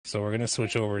So we're gonna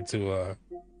switch over to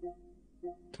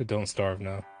Don't Starve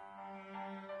now.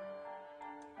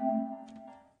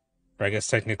 Or I guess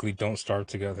technically Don't Starve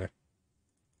Together.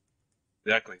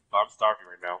 Exactly. I'm starving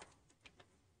right now.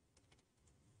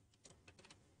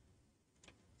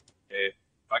 If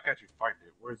I can actually find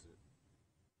it, where is it?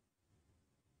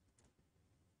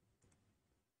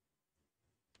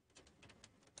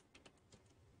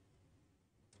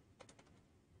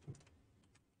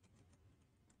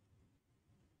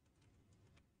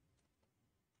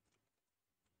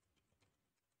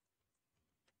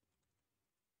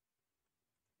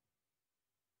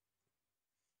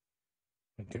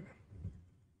 Okay.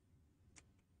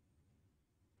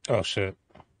 Oh shit.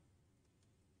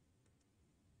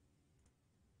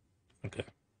 Okay.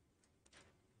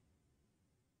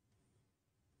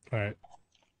 All right.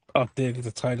 Update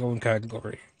the title and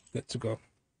category. Good to go.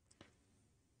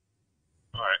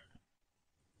 All right.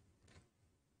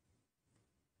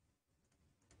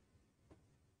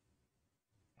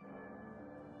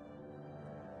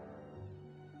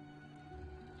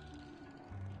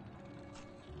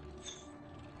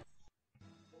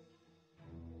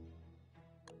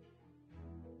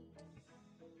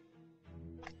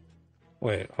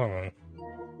 Wait, hold on.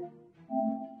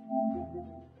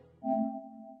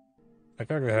 I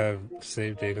gotta have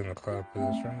save data in the cloud for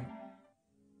this, right?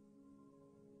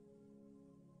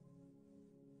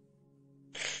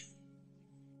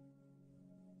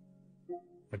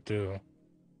 I do.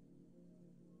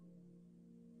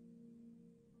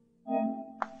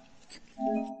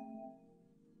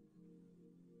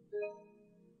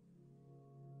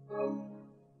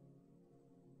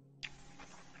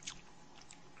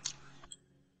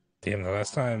 Damn, the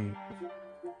last time.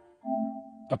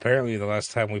 Apparently, the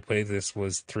last time we played this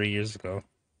was 3 years ago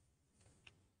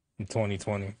in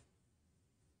 2020.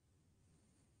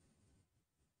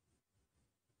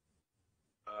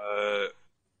 Oh,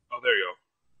 there you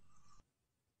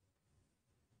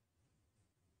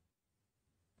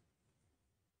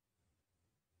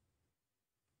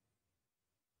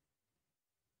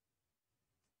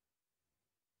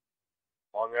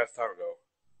go. Long ass time ago.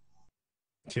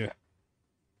 Yeah.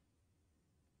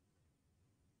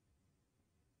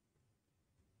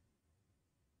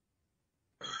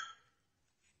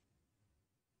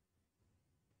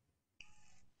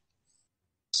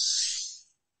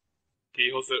 Can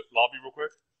you host the lobby real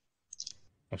quick?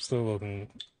 I'm still looking.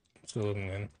 Still looking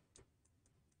in.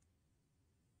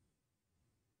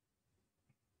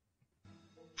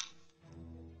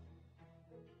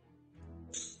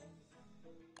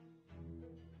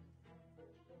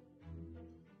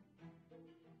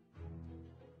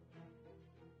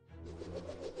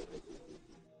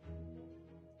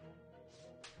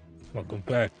 Welcome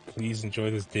back. Please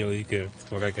enjoy this daily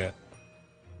gift. What I got?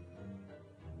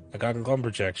 I got a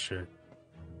lumberjack shirt.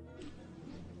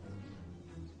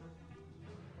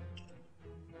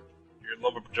 Your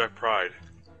lumberjack pride.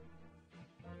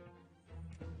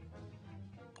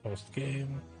 Post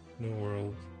game. New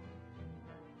world.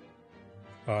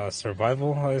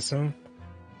 Survival, I assume.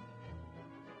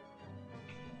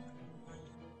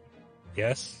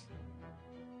 Yes.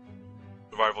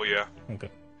 Survival, yeah. Okay.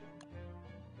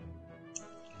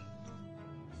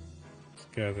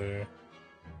 Together.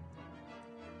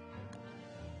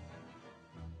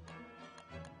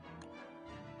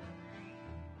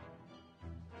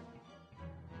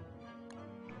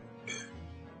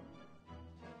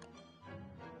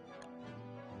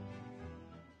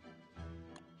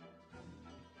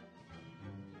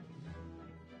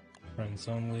 Friends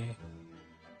only.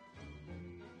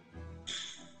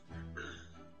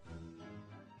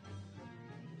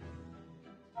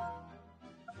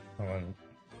 Hold on.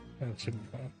 That should be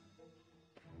fine.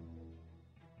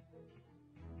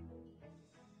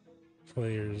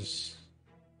 Players.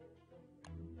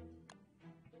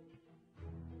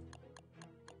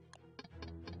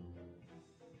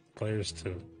 Players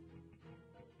 2.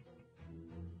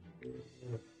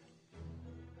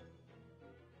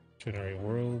 Generate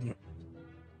world.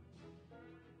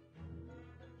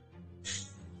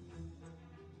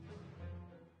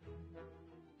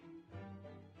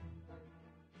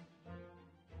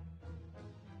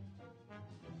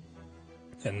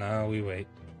 And now we wait.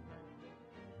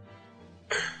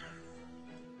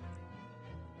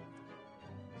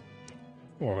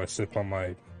 While I sip on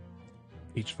my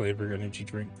peach flavored energy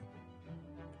drink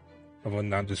of a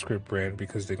nondescript brand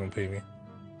because they don't pay me.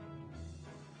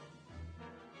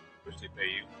 Wish they pay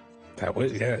you. That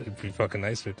would, yeah, it'd be fucking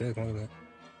nice if they did. Look at that.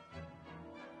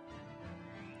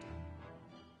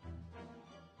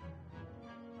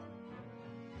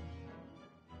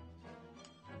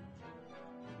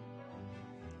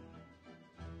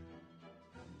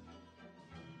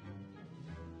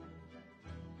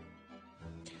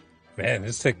 Man,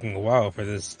 it's taking a while for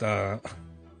this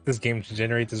game to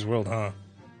generate this world, huh?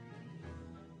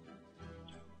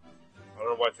 I don't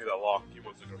know why I see that lock. Give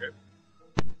me 1 second, okay?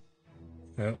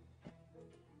 Yep.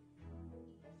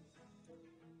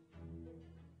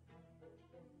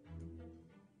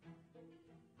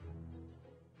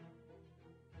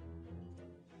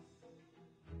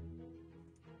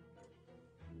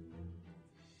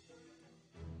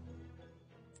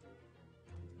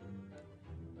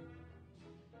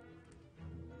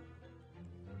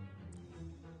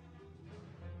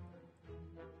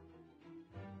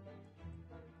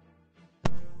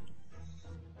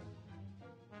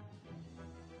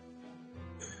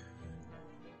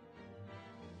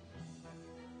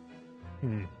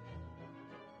 Hmm.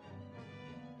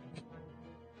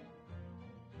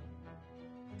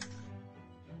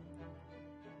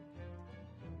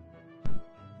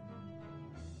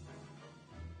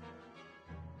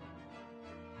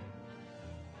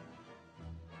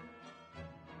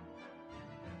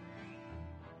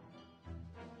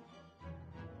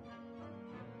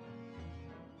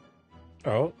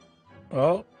 Oh,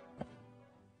 oh.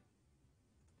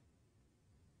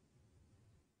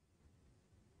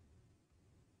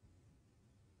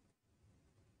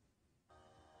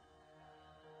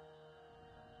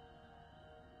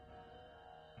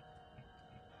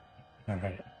 All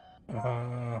right.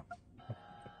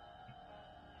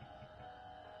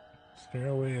 Is there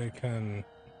a way I can?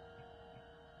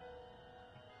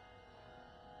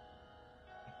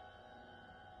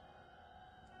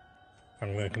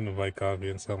 I'm gonna invite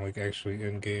Gobby and sound like actually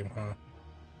in game, huh?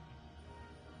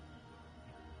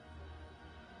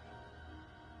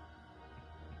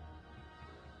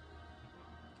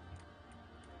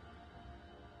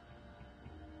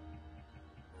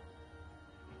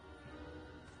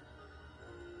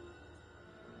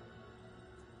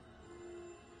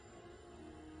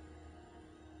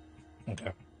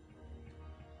 Okay.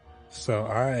 So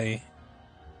I'm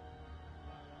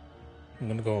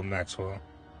gonna go with Maxwell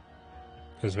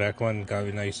because back when Gobby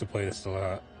and I used to play this a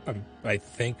lot, I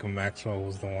think Maxwell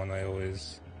was the one I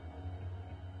always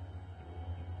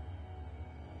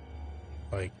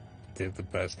like did the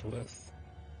best with.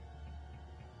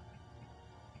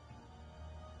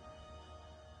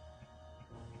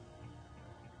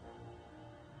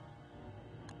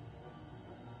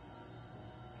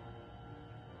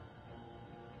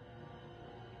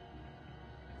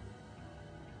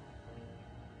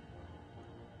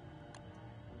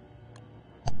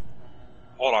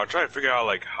 Hold on, I'm trying to figure out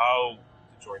like how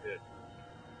to join in.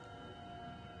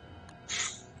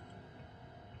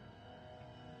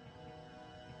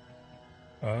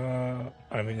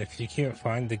 I mean, if you can't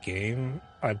find the game,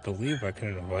 I believe I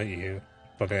can invite you,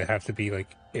 but I have to be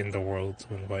like in the world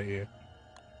to invite you.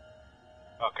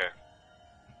 Okay.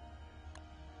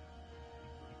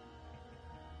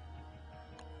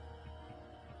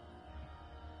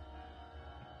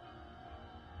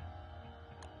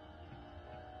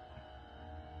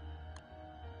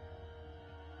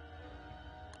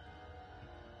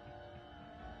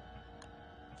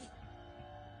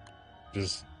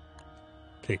 Just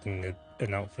picking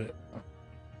an outfit.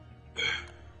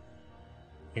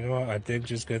 You know what? I did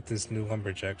just get this new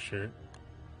lumberjack shirt,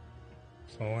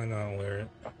 so why not wear it?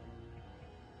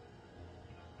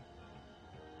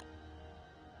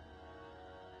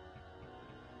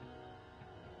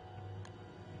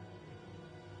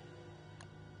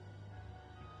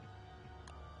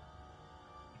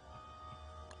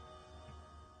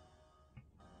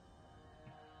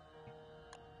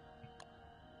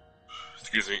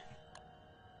 Excuse me.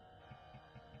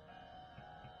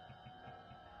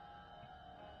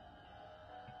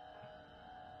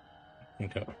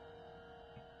 Okay.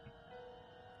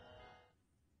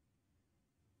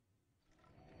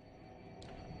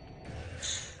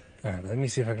 Alright, let me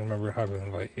see if I can remember how to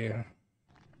invite you.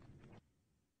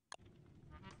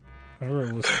 I remember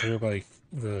it was through like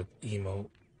the emote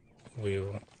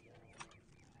wheel.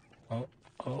 Oh,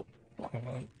 oh, hold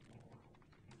on.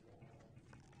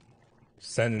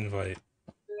 Send invite.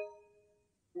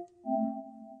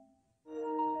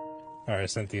 Alright, I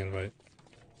sent the invite.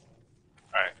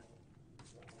 Alright.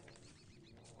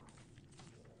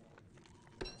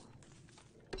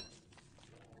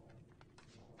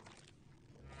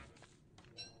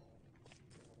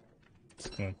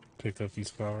 Just gonna pick up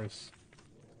these flowers.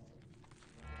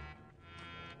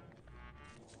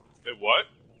 Wait, what?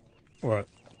 What?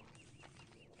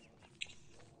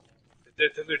 It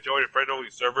did tend to join a friend only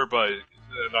server, but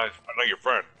I'm not your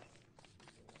friend.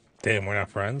 Damn, we're not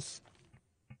friends?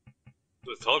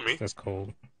 It's telling me. That's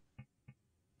cold.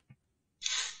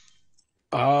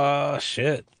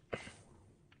 Shit.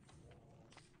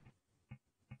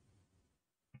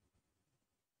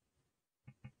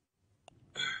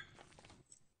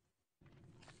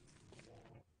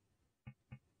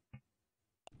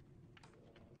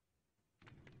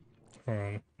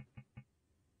 Um,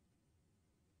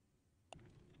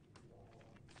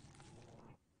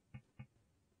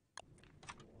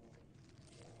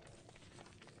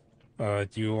 do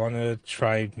you want to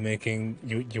try making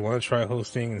you want to try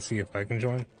hosting and see if I can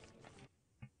join?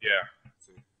 Yeah.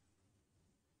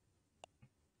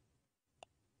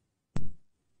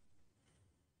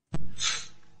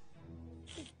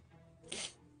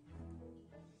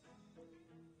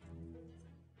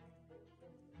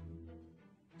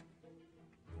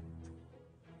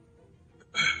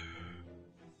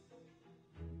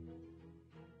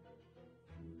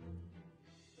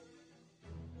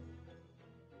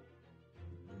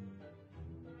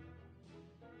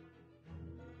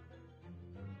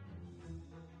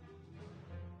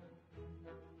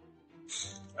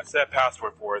 I set a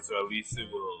password for it, so at least it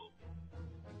will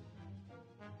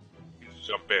just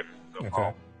jump in. No Okay.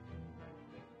 problem.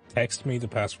 Text me the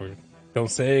password. Don't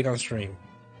say it on stream,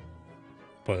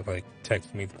 but like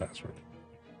text me the password.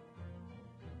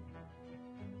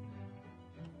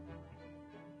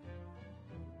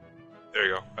 There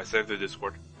you go. I sent it to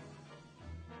Discord.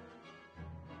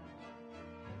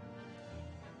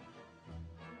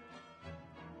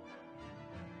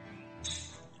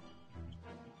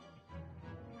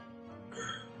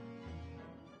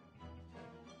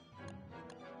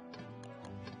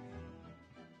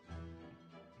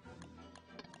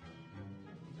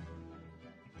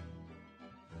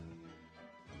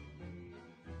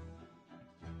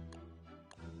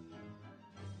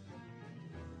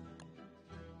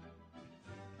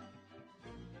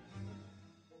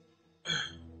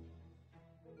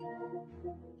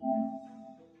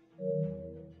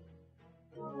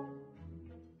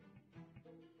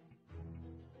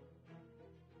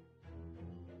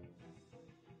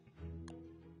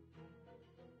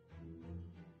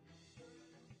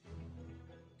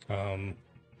 Um,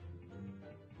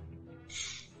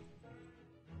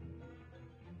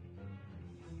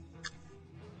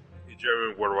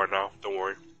 You're in Word right now. Don't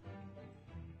worry.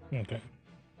 okay.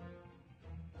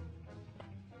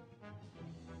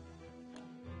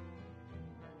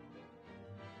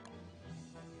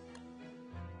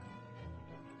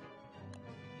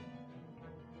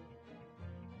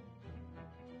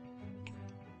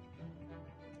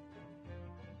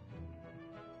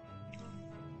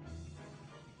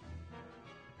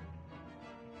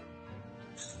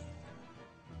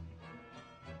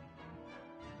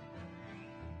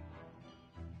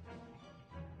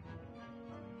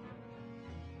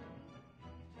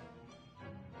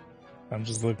 I'm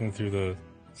just looking through the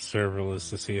server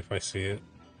list to see if I see it,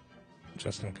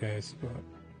 just in case. But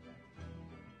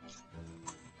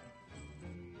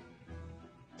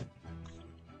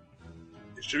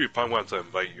It should be fun once I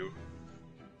invite you.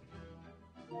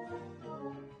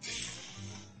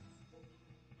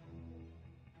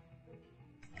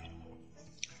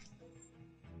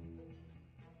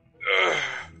 Ugh.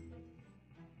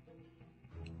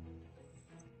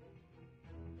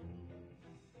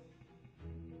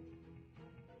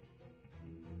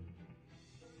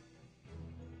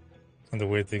 and the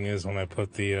weird thing is when I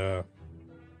put the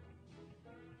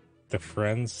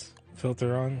friends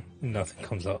filter on, nothing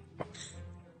comes up.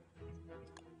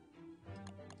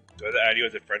 Do I have to add you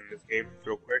as a friend in this game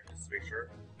real quick, just to make sure?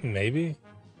 Maybe.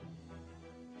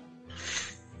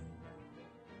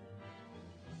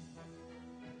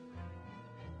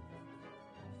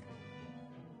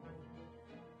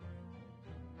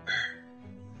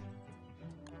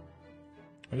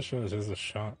 I'm just sure there's a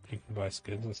shop you can buy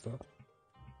skins and stuff.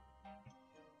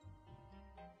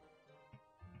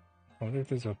 I wonder if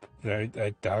there's a.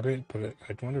 I doubt it, but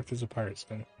I wonder if there's a pirate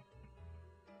skin.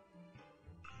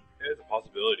 There's a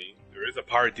possibility. There is a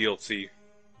pirate DLC.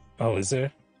 Oh, is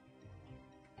there?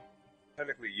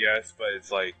 Technically, yes, but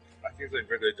it's like, I think it's like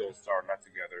regular Don't Starve, not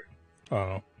together.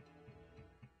 Oh.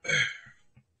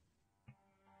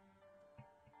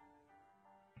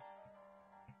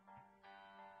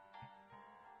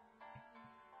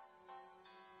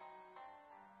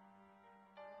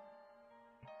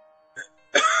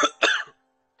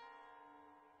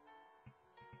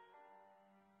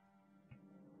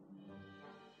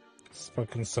 It's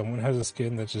fucking someone has a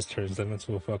skin that just turns them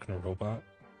into a fucking robot.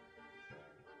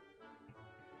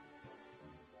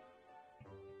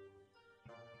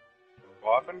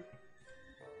 What happened?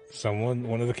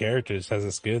 One of the characters has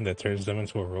a skin that turns them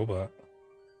into a robot.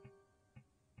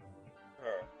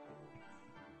 Huh.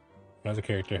 Another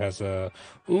character has a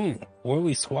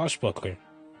oily swashbuckler.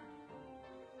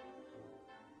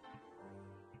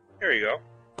 Here you go.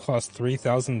 Costs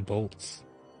 3,000 bolts.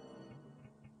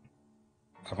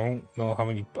 I don't know how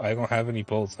many. I don't have any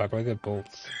bolts. How do I get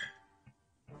bolts?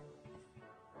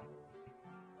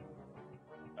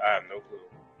 I have no clue.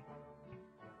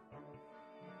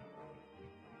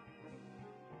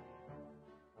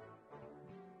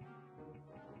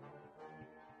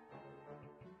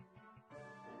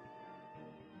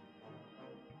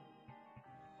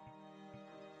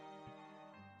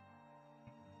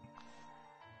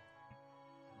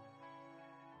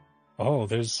 Oh,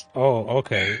 there's. Oh,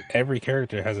 okay. Every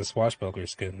character has a swashbuckler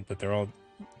skin, but they're all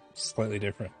slightly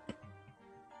different.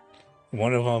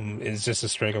 One of them is just a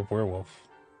straight up werewolf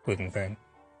looking thing.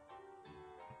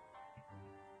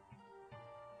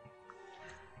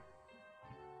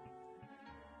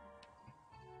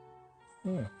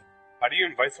 Yeah. How do you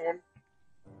invite someone?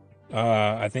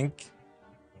 I think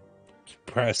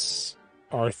press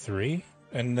R3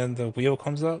 and then the wheel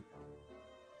comes up.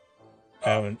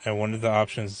 And one of the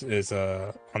options is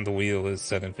on the wheel is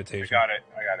set I invitation. got it.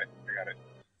 I got it. I got it.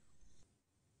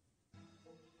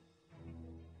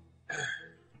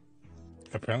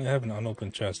 Apparently, I have an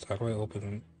unopened chest. How do I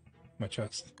open my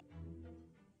chest?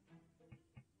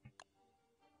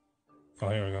 Oh,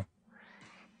 here we go.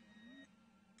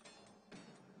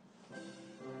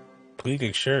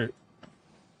 Pleated shirt,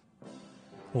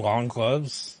 long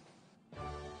gloves,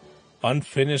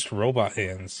 unfinished robot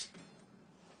hands,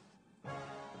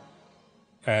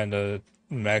 and a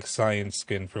Max Science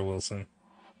skin for Wilson.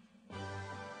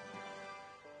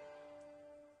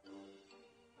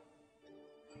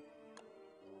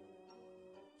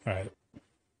 All right.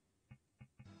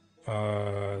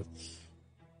 Uh,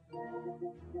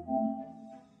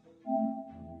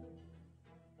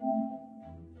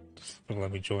 just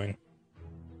let me join.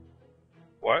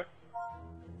 What?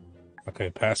 Okay,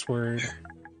 password.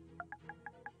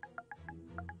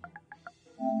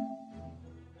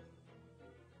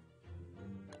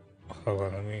 Hold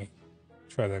on, let me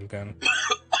try that again.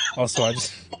 Also, I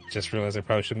just realized I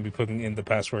probably shouldn't be putting in the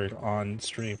password on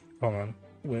stream. Hold on,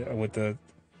 with the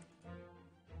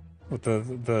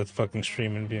fucking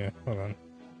stream in view. Hold on.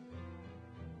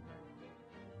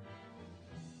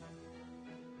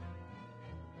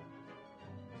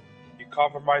 You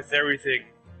compromised everything.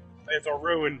 It's all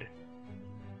ruined.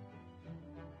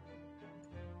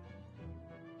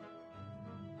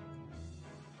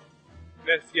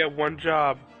 Yes, you have one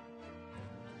job.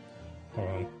 Hold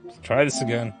on. Let's try this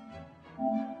again.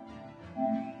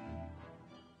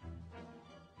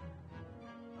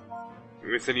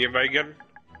 You send you invite again?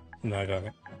 No, I got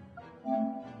it.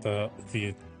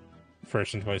 The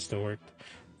first invite still worked,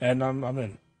 and I'm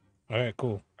in. All right,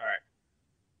 cool. Alright.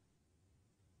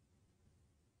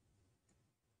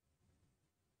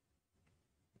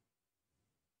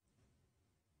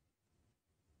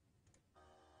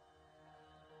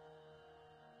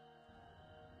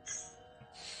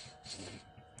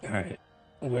 All right,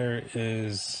 where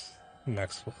is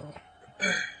Maxwell?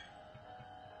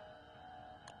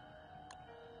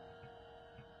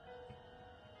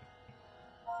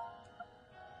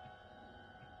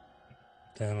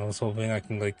 Then I was hoping I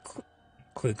can like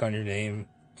click on your name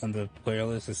on the player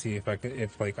list to see if I could,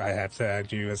 if like I have to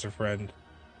add you as a friend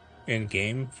in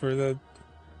game for the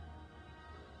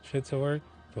shit to work,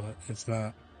 but it's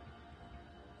not.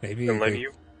 Maybe Then let like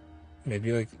you.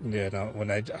 maybe like yeah no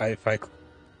when I if I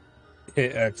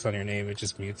hit X on your name it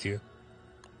just mutes you.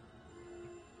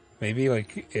 Maybe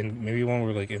like maybe when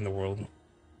we're like in the world.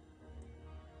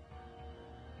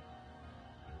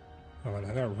 Oh, and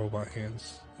I got robot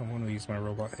hands. I want to use my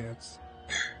robot hands.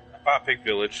 I found a pig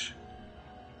village.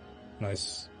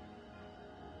 Nice.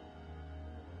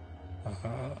 Uh,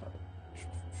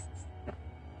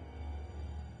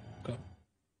 go.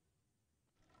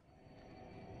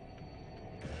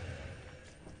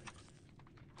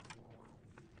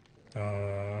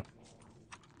 Uh,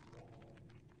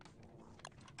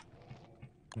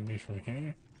 maybe from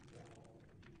here.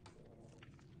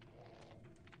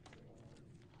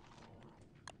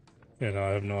 Yeah, no, I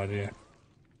have no idea.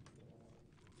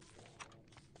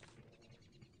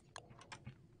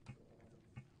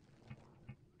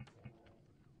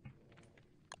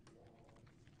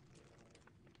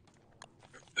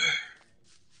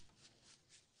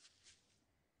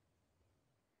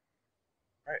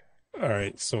 Alright. All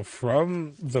right, so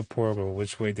from the portal,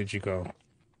 which way did you go?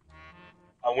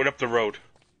 I went up the road.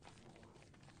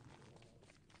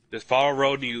 Just follow a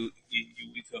road and you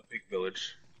lead to a pig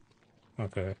village.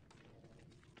 Okay.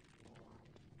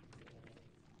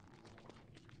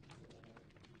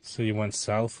 So you went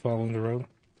south following the road?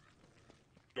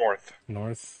 North.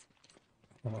 North?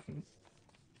 Hold on.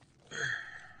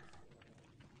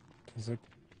 Does it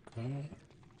go?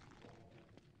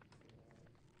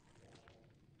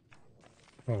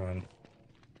 Hold on.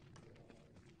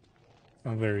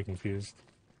 I'm very confused.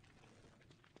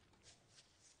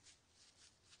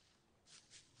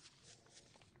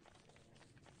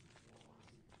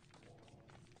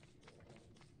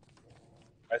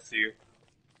 I see you.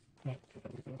 Oh,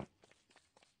 there we go.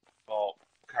 Well,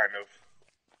 kind of.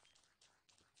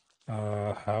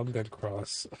 How did that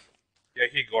cross? Yeah,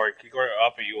 keep going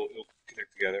up, and you'll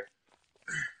connect together.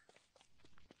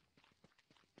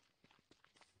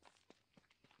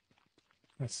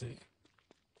 Let's see.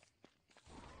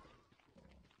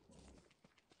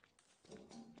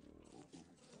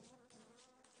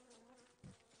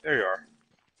 There you are.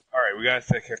 All right, we gotta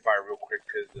set campfire real quick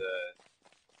because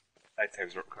night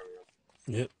times are coming up.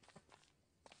 Yep.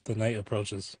 The night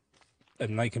approaches.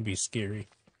 And night can be scary.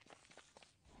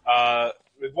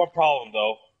 There's one problem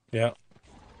though. Yeah.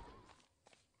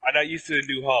 I'm not used to the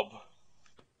new hub.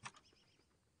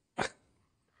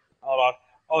 Hold on.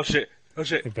 Oh shit. Oh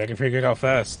shit. You better figure it out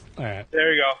fast. Alright.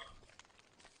 There you go.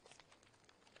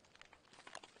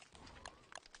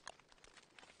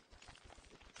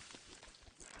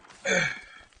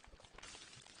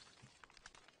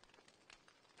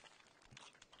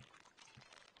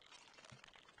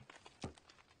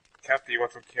 Captain, you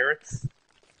want some carrots?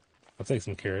 I'll take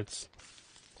some carrots.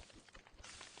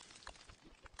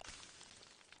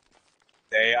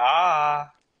 They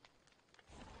are.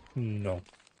 No.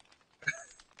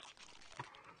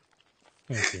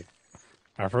 Thank you.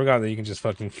 I forgot that you can just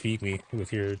fucking feed me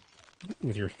with your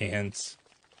hands.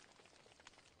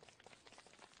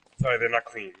 Sorry, they're not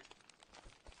clean.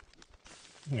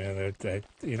 Yeah, that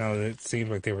you know, it seemed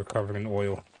like they were covered in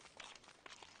oil.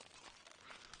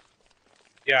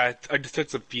 Yeah, I just took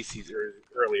some PCs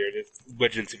earlier and it's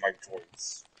wedged into my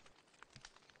joints.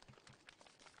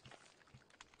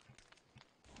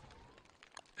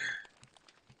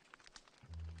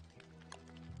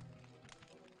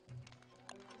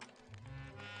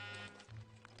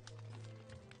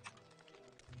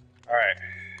 Alright.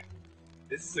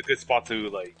 This is a good spot to,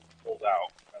 like, hold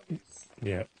out, at least.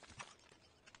 Yeah.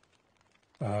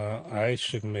 I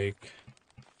should make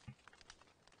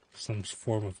some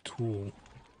form of tool.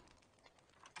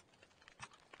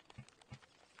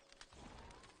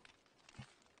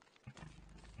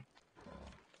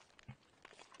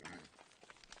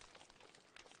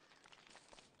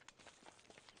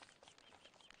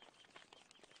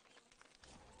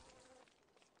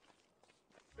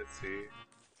 Let's see.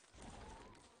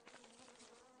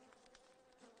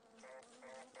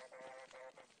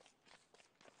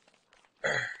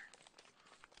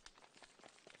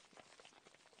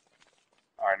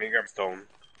 Alright, I need to grab stone.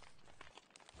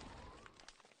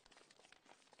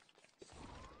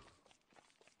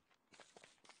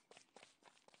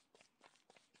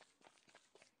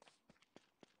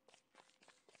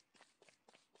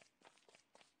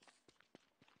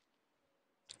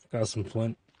 Got some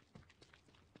flint,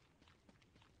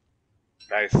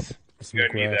 Nice. some You're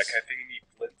gonna need that. grass. I think you need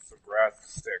flint, some grass,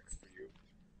 sticks for you.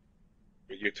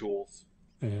 With your tools.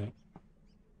 Yeah.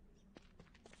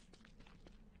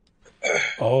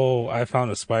 Oh, I found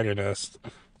a spider nest.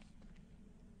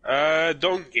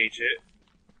 Don't engage it.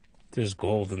 There's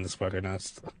gold in the spider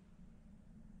nest.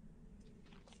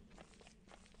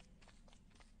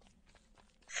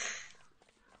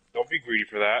 Don't be greedy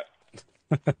for that.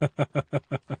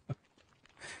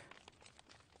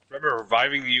 Remember,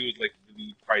 reviving you is like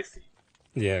really pricey.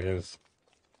 Yeah, it is.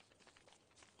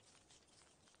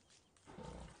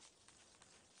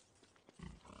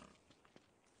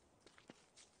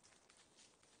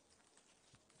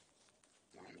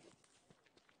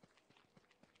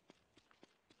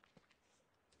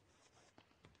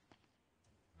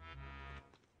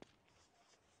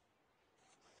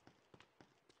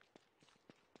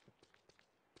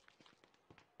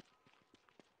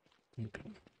 Okay.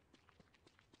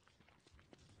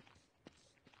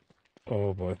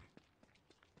 Oh boy.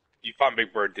 You found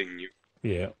Big Bird, didn't you?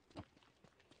 Yeah.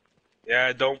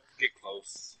 Yeah, don't get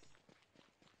close.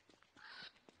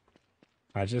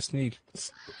 I just need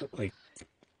like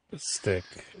a stick.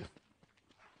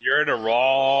 You're in a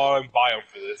wrong biome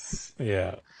for this.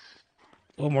 Yeah.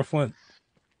 Oh, more flint.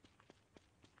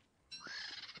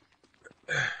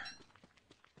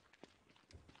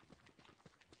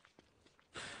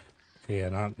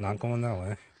 Yeah, not going that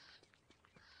way.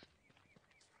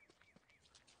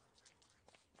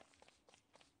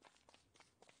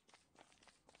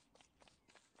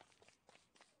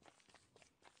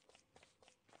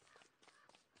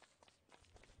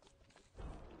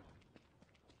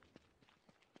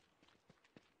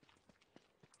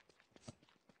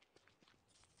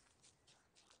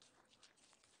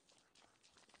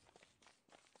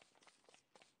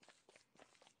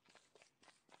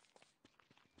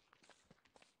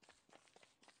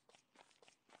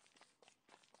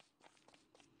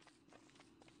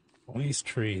 All these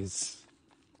trees.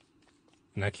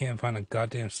 And I can't find a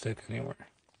goddamn stick anywhere.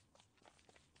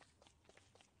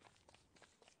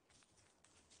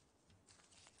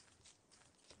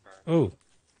 Oh,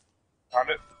 Found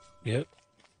it. yep.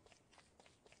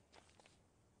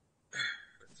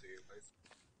 Let's see. Nice.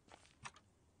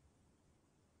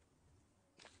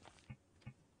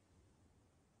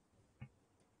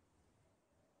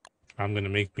 I'm gonna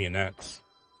make me an axe.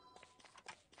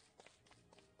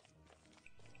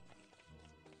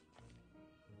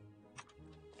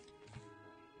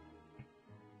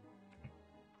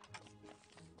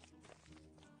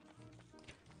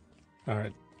 All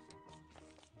right.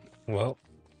 Well,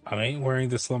 I ain't wearing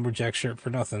this lumberjack shirt for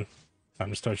nothing. Time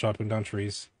to start chopping down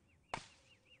trees.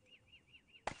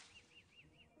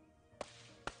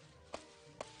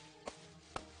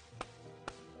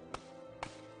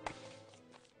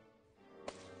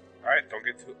 All right,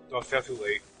 don't stay out too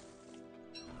late.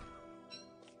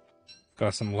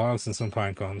 Got some logs and some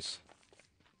pine cones.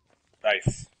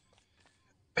 Nice.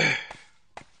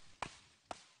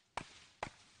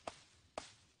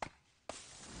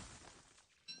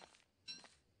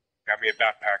 Got me a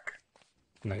backpack.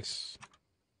 Nice.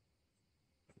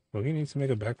 What do you need to make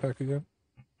a backpack again?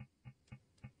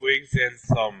 Twigs and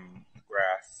some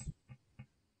grass.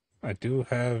 I do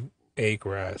have a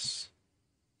grass.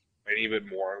 And even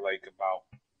more, like about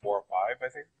 4 or 5, I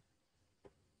think.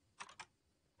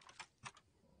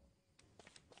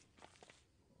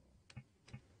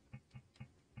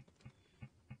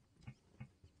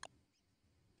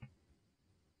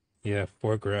 Yeah,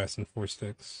 4 grass and 4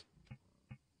 sticks.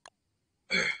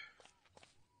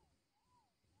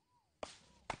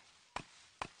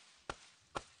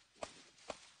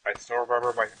 I still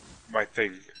remember my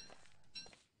thing.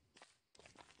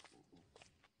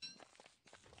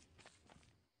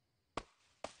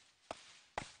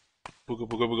 Booga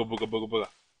booga booga booga booga booga.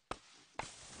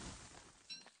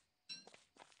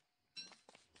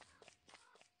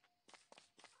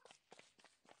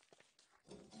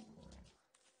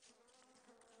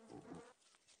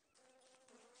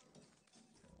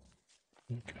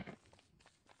 Okay.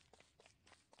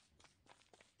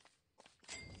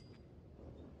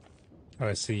 Oh,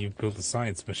 I see you built a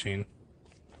science machine.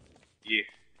 Yeah.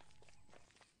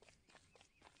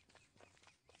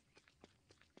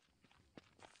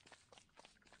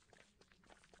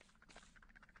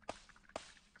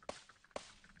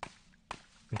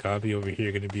 Gobby over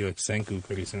here gonna be like Senku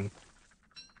pretty soon.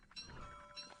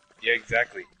 Yeah,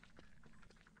 exactly.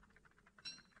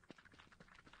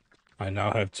 I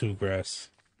now have 2 grass.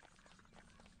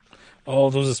 Oh,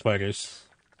 those are spiders.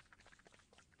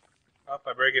 Up,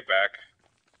 I better get back.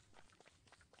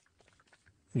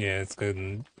 Yeah, it's good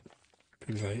and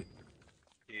pretty light.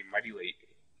 Yeah, mighty late.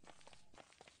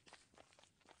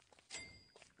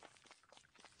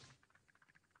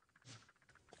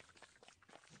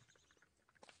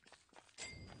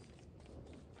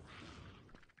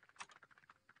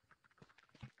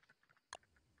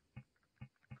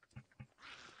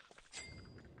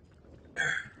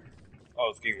 Oh,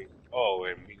 it's getting. Oh,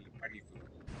 and I need food.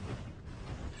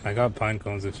 I got pine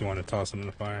cones if you want to toss them in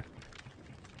the fire.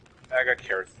 I got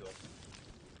carrots still.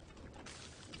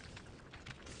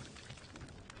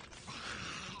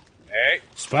 Hey,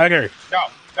 Spider! no,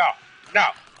 no, no,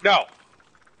 no.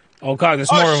 Oh god, there's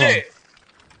Oh more of them. shit!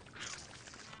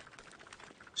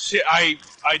 Shit, I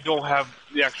don't have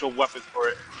the actual weapons for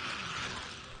it.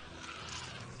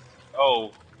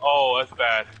 Oh, oh, that's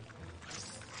bad.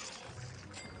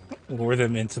 Lure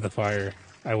them into the fire.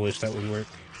 I wish that would work.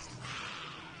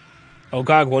 Oh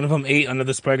god, one of them ate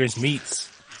another spider's meats.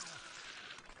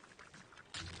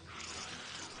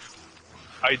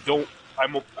 I don't.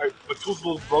 My tools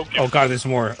was broken. Oh god, there's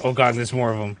more. Oh god, there's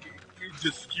more of them.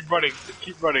 Just keep running. Just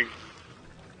keep running.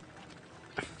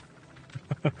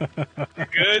 You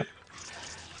good?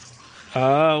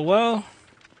 Well,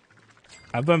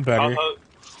 I've been I'll better. tell.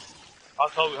 I'll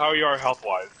tell you how you are health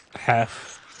wise.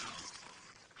 Half.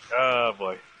 Oh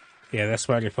boy. Yeah, that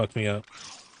spider fucked me up.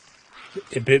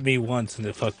 It bit me once and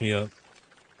it fucked me up.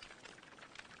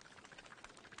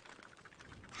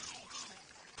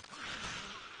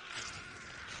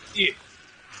 Yeah.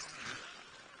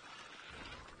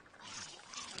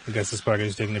 I guess the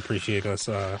spiders didn't appreciate us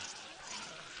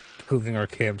moving our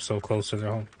camp so close to their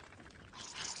home.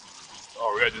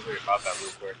 Oh, we gotta do something about that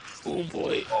real quick. Oh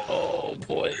boy. Oh, Oh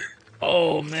boy.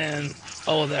 Oh man.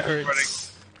 Oh, that running.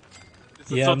 hurts.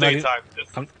 It's Yeah, until daytime.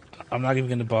 I'm I'm not even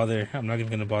gonna bother. I'm not even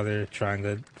gonna bother trying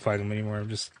to fight them anymore. I'm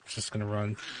just gonna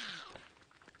run.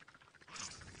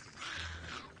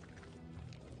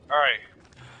 All right.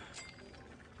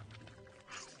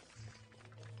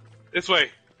 This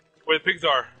way, where the pigs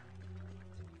are.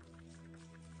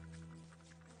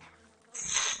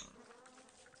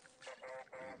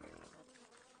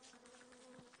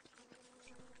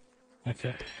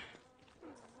 Okay.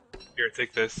 Here,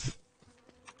 take this.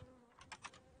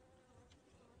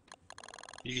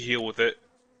 You can heal with it.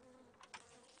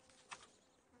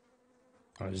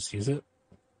 I'll just use it.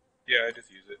 Yeah, I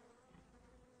just use it.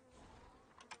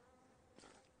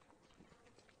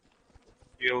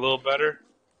 You get a little better?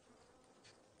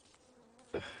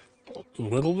 A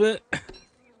little bit.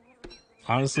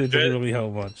 Honestly, it doesn't Legit? really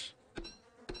help much.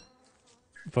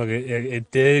 But it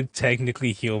did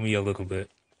technically heal me a little bit.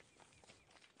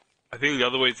 I think the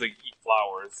other way is like eat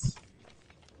flowers.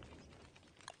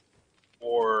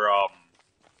 Or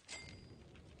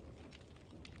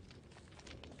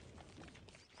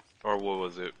what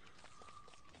was it?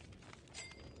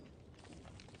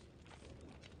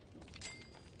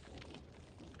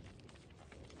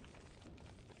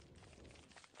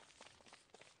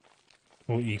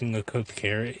 Well, you can a cooked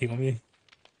carrot heal me?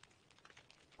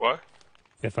 What?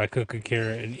 If I cook a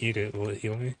carrot and eat it, will it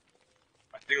heal me?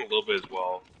 I think a little bit as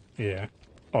well. Yeah.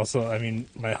 Also, I mean,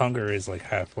 my hunger is like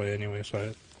halfway anyway, so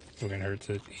it wouldn't hurt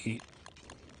to eat.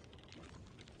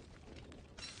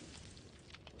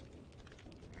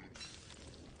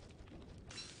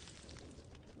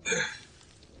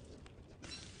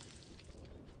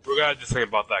 We're gonna just think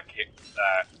about that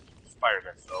spider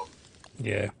next though.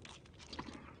 Yeah.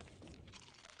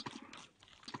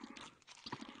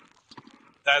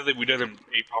 Sadly, we didn't have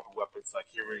a proper weapon, so I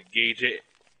can't really engage it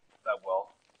that well.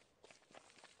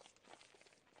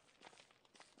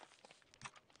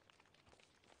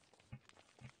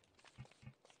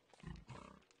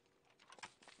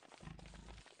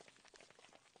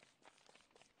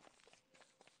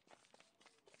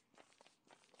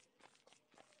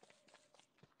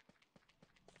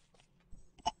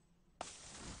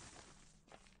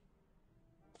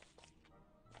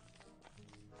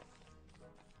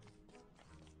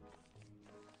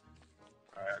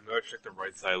 Alright, I'm gonna check the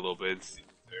right side a little bit and see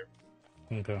what's there.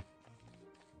 Okay.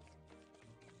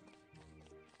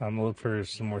 I'm gonna look for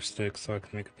some more sticks so I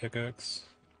can make a pickaxe.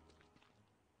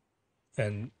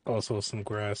 And also some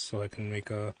grass so I can make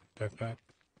a backpack.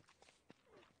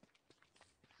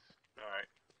 Alright.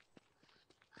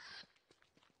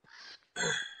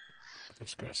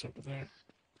 There's grass over there.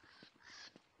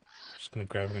 Just gonna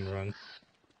grab it and run.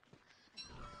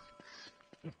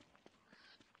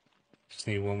 Just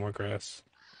need one more grass.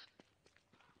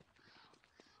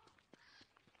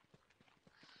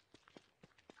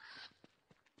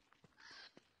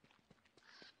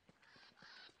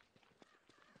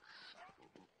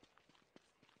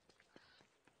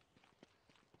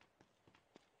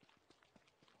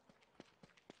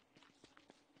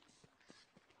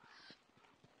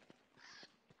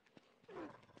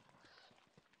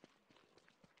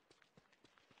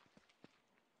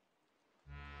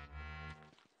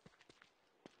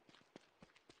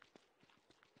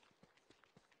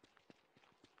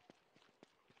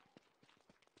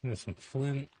 There's some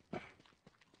flint.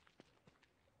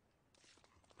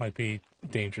 Might be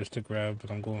dangerous to grab, but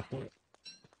I'm going for it.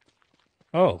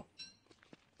 Oh,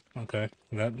 okay.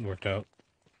 That worked out.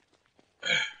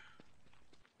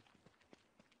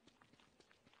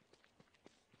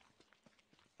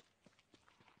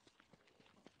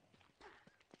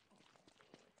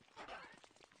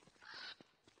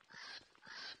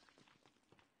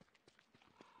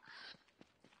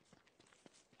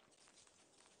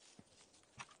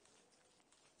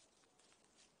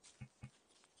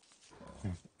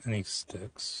 Any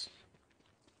sticks?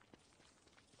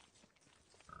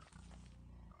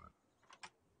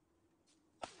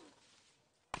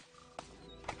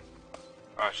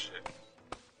 Ah, shit.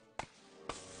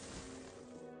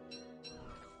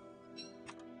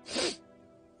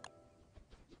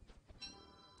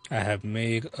 I have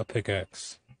made a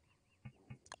pickaxe.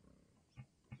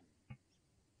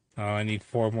 I need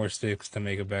 4 more sticks to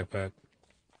make a backpack.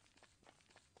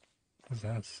 What's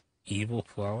that? Evil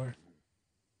flower?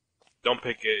 Don't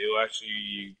pick it, it'll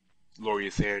actually lower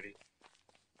your sanity.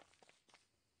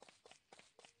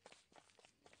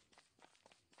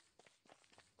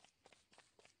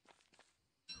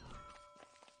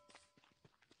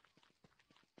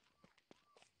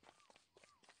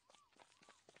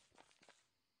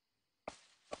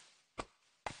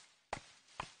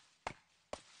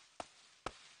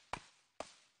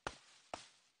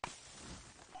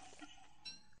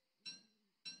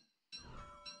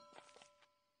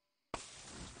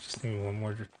 Just need one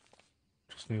more.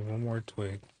 Just need one more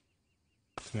twig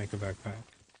to make a backpack.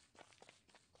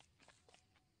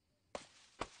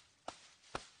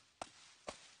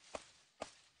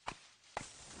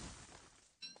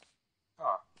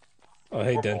 Huh. Oh,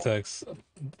 hey, Purple. Dentex.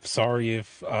 Sorry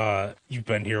if you've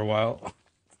been here a while.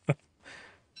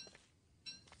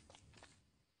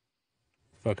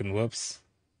 Fucking whoops.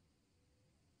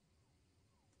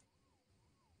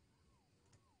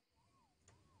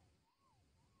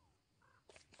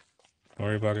 Don't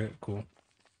worry about it. Cool.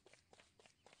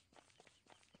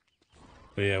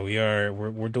 But yeah,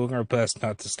 we're doing our best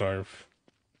not to starve.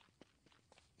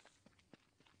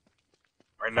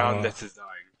 Right I'm now, Ness is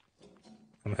dying.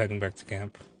 I'm heading back to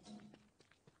camp.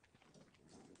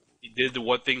 He did the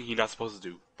one thing he's not supposed to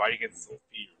do. Fight against his own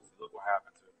fears. Look what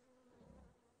happened to him.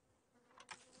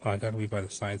 Oh, I gotta be by the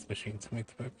science machine to make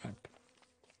the backpack.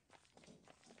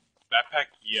 Backpack,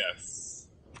 yes.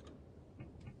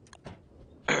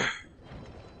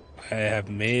 I have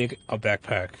made a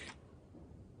backpack.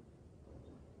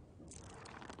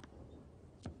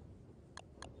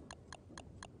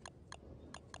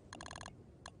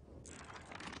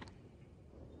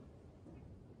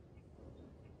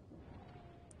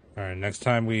 Alright, next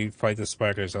time we fight the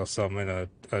spiders, I'll summon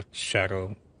a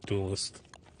shadow duelist.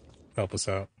 Help us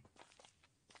out.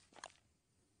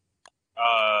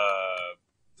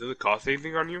 Does it cost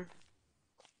anything on you?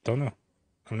 Don't know.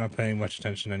 I'm not paying much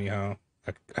attention anyhow.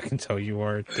 I can tell you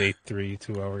are day 3,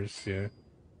 2 hours, yeah.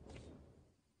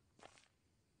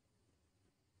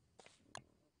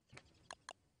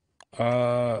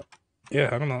 Uh, yeah,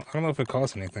 I don't know. I don't know if it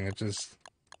costs anything. It just,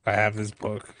 I have this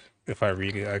book. If I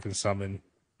read it, I can summon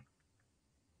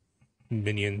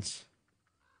minions.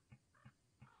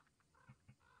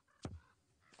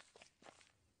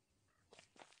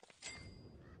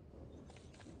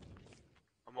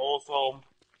 I'm almost home.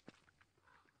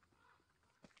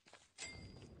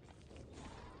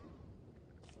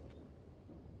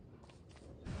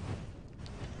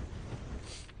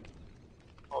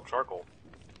 Oh, charcoal.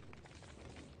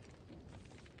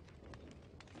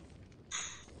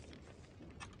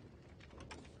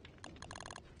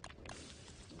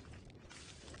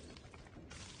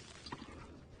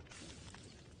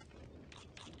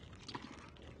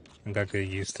 I got to get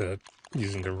used to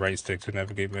using the right stick to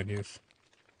navigate menus.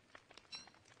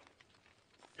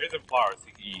 Here's some flowers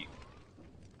you can eat.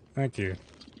 Thank you.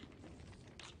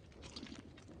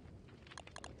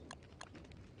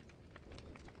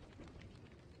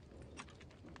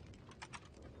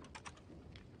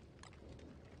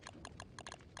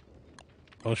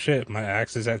 Oh shit, my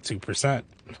axe is at 2%. Well,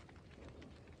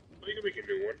 you can make a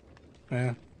new one.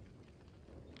 Yeah.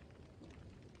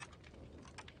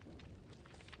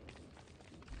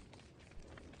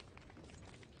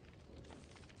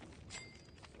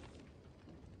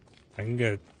 I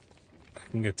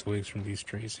can get twigs from these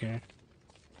trees here.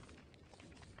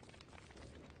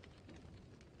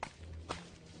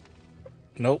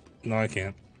 Nope. No, I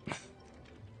can't.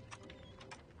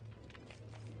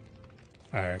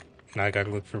 Alright. Now I gotta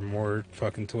look for more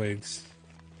fucking twigs.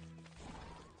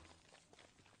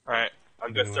 Alright,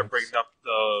 I'm gonna New start axe. breaking up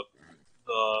the.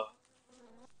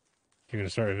 You're gonna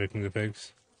start evicting the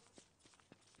pigs.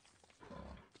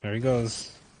 There he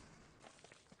goes.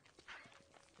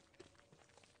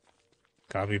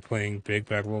 Gobby playing Big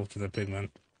Bad Wolf to the pigmen.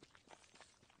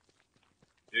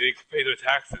 They didn't pay their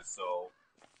taxes, so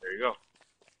there you go.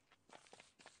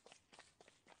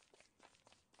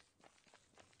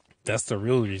 That's the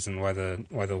real reason why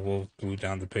the wolf blew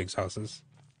down the pigs' houses.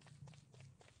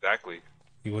 Exactly.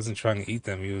 He wasn't trying to eat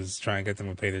them. He was trying to get them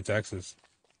to pay their taxes.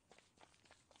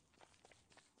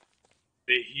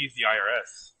 He's the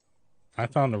IRS. I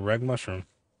found a red mushroom.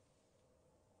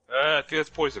 I think that's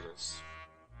poisonous.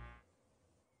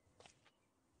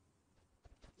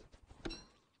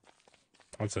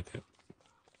 That's okay.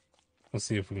 Let's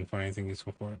see if we can find anything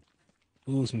useful for it.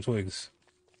 Ooh, some twigs.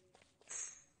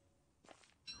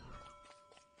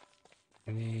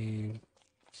 Any...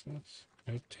 Nope,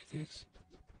 take these.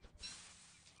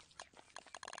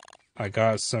 I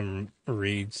got some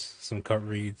reeds, some cut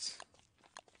reeds.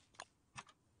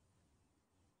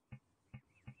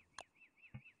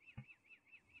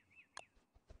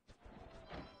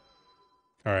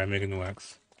 Alright, make a new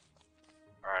axe.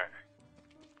 Alright.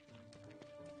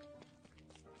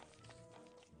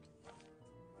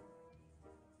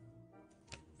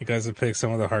 You guys have picked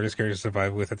some of the hardest characters to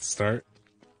survive with at the start.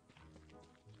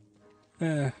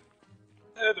 Eh,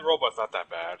 The robot's not that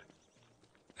bad.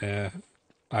 yeah.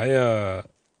 I,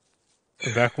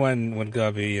 back when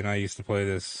Gobby and I used to play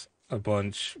this a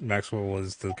bunch, Maxwell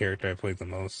was the character I played the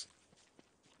most.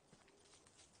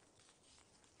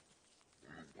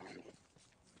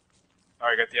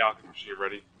 Alright, got the alchemy machine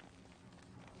ready.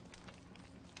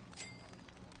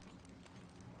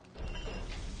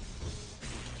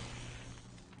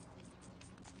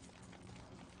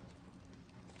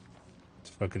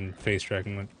 Fucking face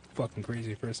tracking went fucking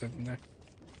crazy for a second there.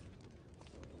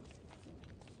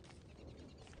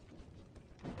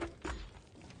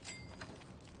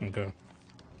 Okay.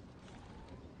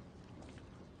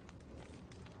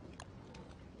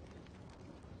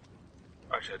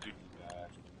 Actually, I do need that.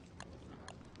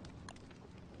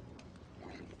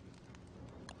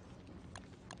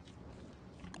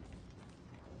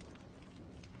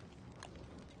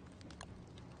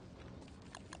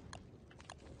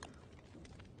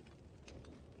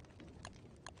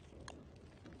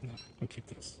 I'll keep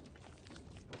this.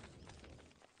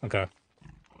 Okay.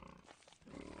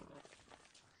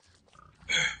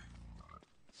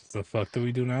 So the fuck do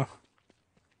we do now?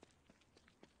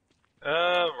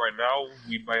 Right now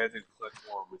we might have to collect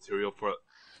more material for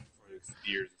the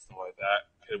spears and stuff like that.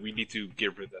 Cause we need to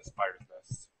get rid of that spider's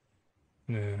nest.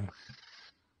 Yeah.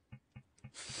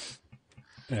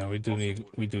 Yeah, Also,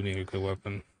 we do need a good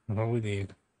weapon. All we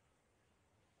need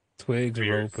twigs,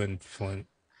 rope, spears. and flint.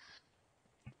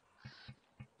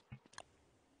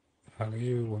 What do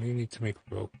you need to make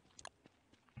rope?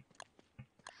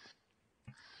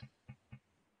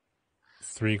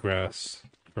 3 grass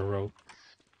for rope.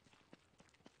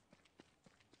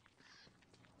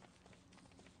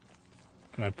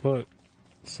 And I put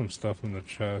some stuff in the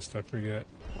chest, I forget.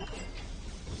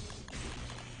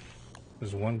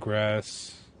 There's 1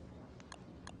 grass,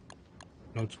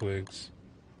 no twigs.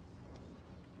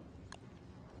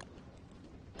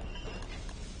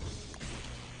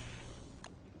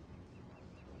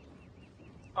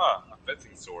 Ah, a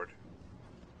fencing sword.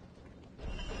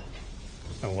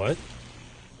 And what?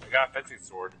 I got a fencing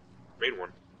sword. Made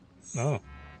one. Oh,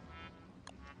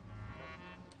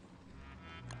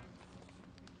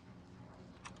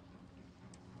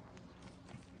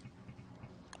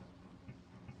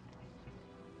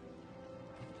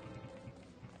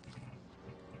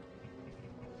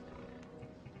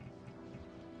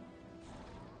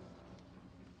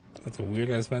 that's a weird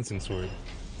ass fencing sword.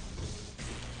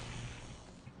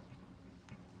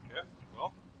 Yeah.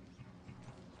 Well.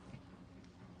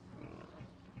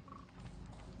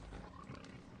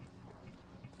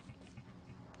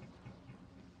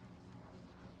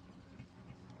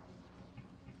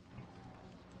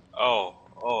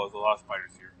 There's a lot of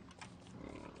spiders here.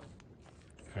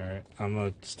 Alright, I'm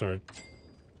gonna start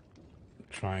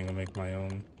trying to make my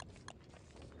own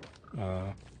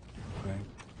uh thing.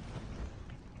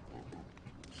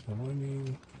 So let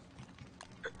me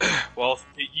Well,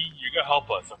 you're gonna help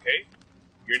us, okay?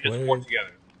 You're in this war twig,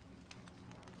 together.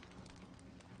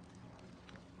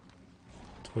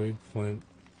 flint,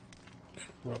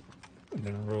 rope. And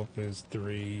then rope is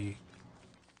 3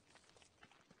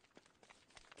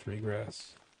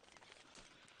 grass.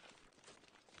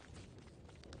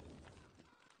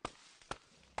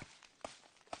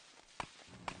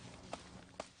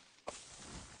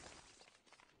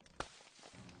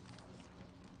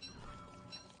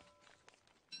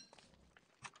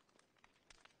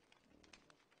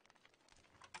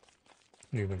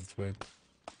 Even the twig.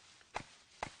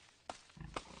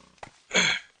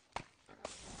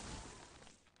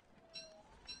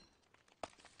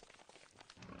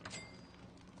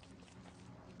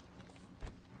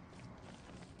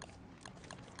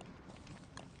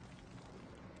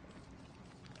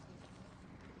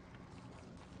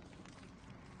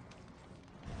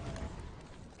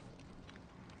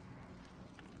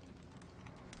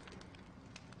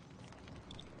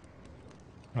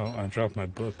 Oh, I dropped my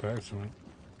book by accident.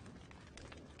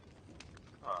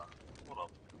 Hold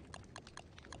up.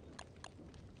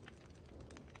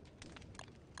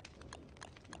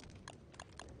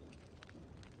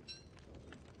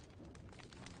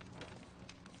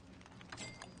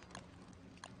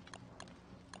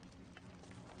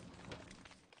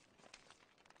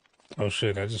 Oh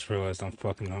shit, I just realized I'm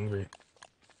fucking hungry.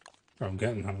 Or I'm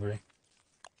getting hungry.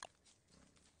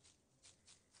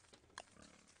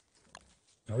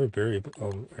 Another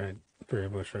right, berry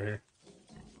bush right here.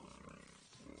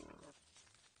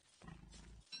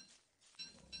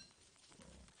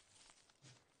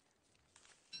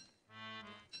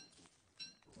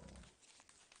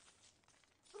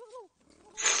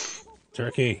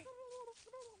 Turkey!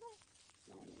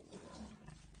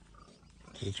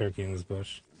 There's a turkey in this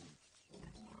bush.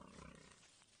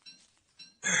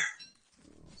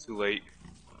 Too late.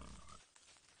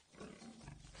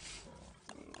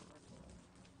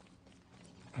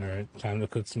 Alright, time to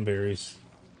cook some berries.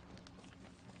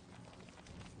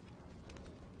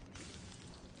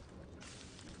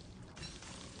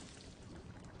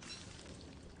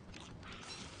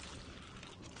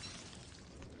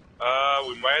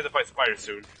 We might have to fight spiders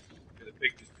soon. Cause the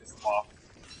pig just pissed them off.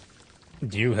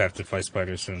 You have to fight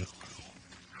spiders soon.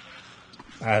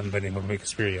 I haven't been able to make a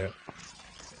spear yet.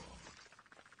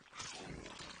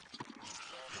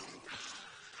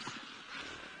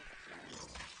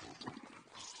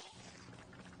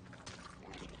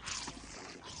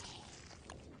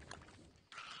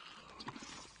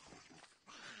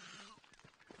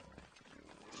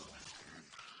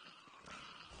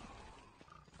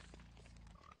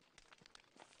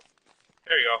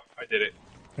 There you go. I did it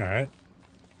Alright,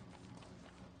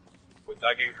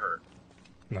 without getting hurt.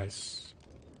 nice.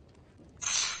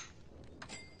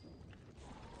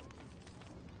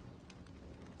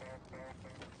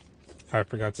 I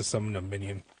forgot to summon a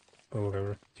minion. But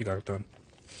whatever. You got it done.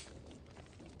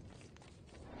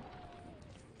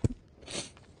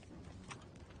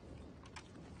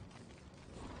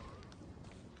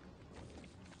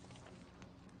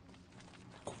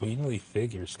 Queenly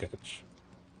figure sketch.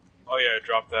 Oh yeah, I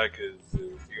dropped that because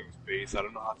it was base. I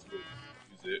don't know how to really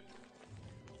use it.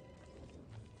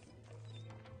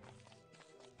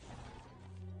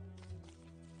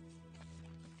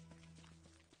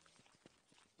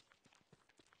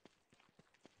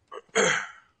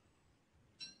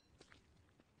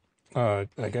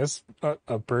 I guess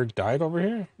a bird died over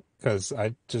here? Because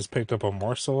I just picked up a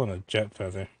morsel and a jet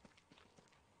feather.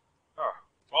 Oh,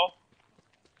 well,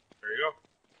 there you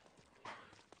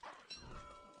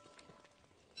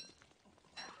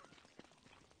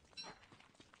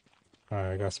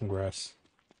Alright, I got some grass.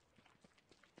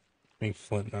 Make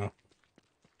flint now.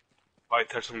 go. I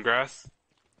touch some grass.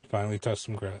 Finally touched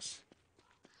some grass.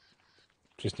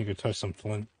 Just need to touch some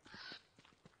flint.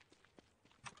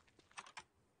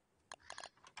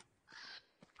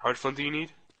 How much flint do you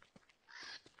need?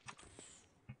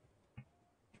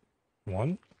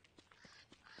 One?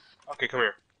 Okay, come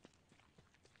here.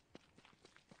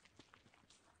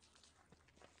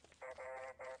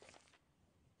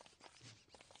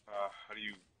 How do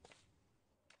you?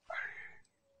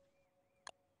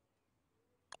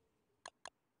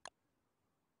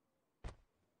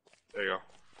 There you go.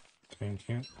 Thank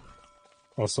you.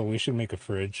 Also, we should make a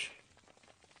fridge.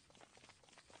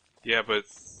 Yeah, but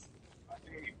I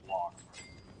think we need blocks.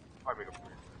 Probably make a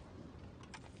fridge.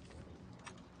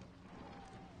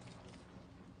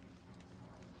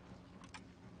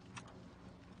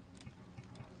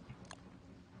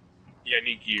 Yeah, I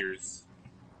need gears.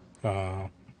 Uh,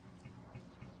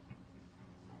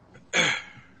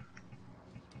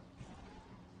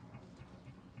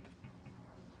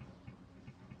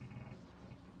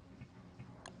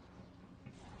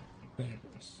 there it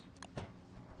is.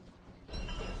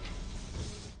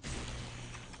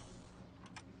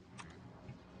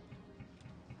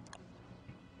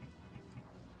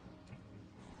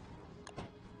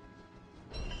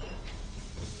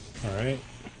 Alright.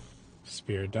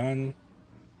 Spear done.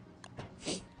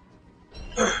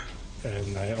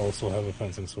 And I also have a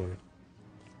fencing sword.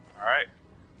 All right.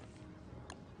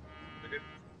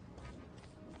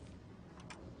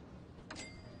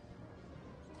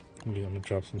 I'm gonna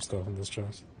drop some stuff in this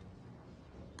chest.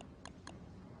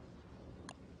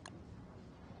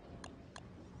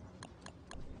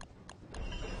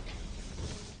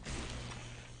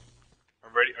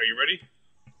 I'm ready. Are you ready?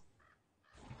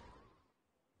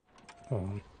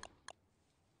 Um,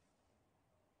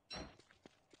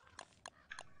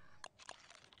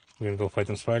 we're gonna go fight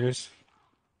them spiders?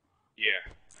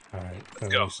 Yeah. Alright, Let's then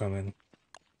go.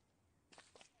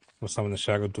 we'll summon the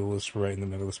Shadow Duelist right in the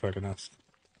middle of the spider nest.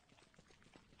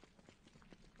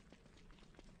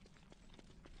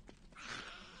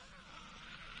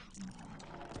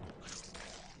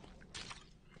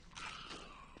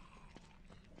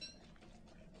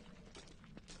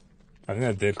 I think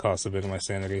that did cost a bit of my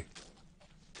sanity.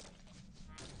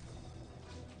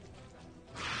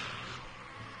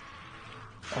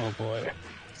 Oh boy.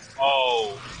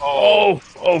 Oh. Oh. Oh!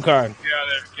 Oh god! Get out of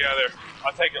there. Get out of there.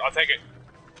 I'll take it. I'll take it.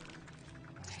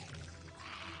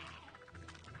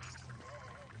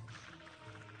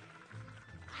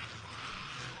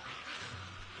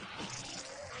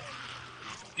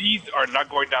 These are not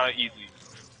going down easily.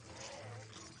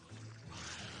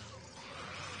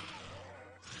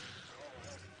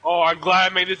 Oh, I'm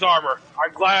glad I made this armor.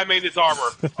 I'm glad I made this armor.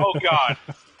 Oh god.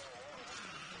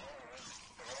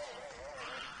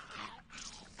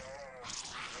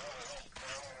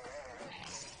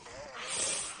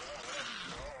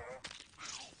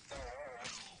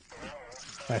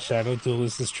 My Shadow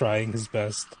Duelist is trying his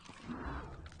best.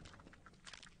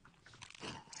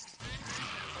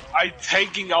 I'm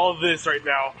tanking all of this right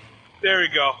now. There we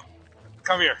go.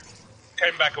 Come here.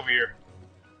 Come back over here.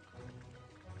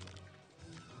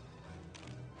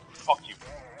 Fuck you.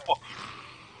 Fuck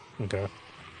you. Okay.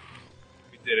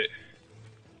 We did it.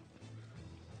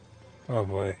 Oh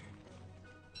boy.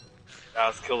 Now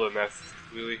let's kill the nest.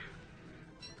 Really?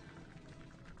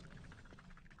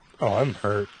 Oh, I'm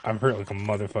hurt. I'm hurt like a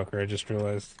motherfucker, I just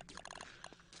realized.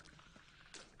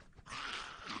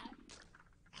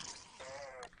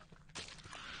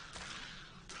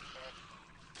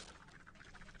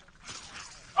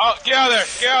 Oh, get out of there!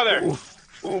 Get out of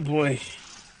there! Oh boy.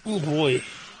 Oh boy.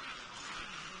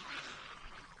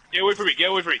 Get away from me! Get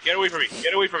away from me! Get away from me!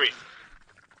 Get away from me!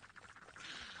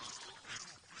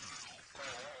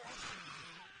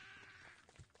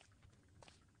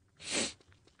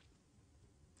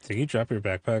 Did you drop your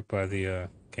backpack by the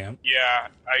camp? Yeah,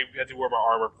 I had to wear my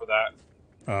armor for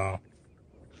that. Oh,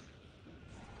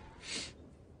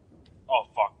 Oh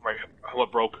fuck, my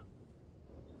helmet broke.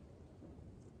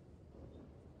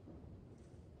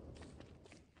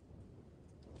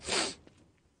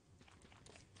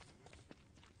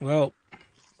 well,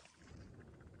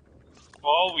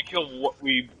 Well, we killed what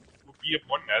we beat up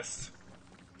one nest.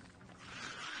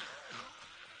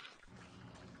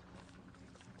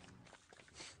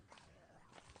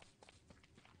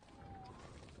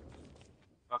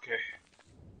 Okay.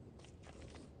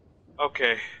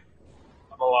 Okay.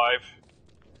 I'm alive.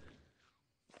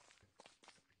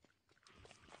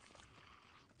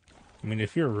 I mean,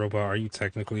 if you're a robot, are you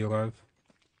technically alive?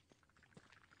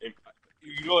 And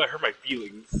you know that hurt my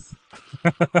feelings.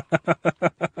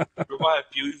 Robot have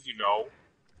feelings, you know.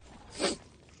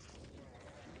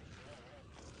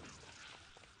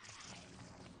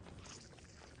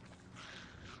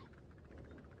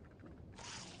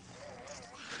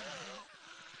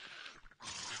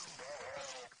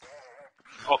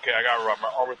 Okay, I gotta run.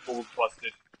 My armor's fully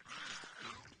busted.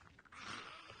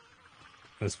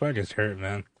 This fight just hurt,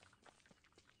 man.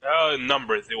 In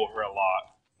numbers, they will hurt a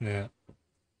lot. Yeah.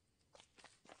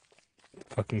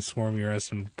 Fucking swarm your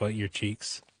ass and bite your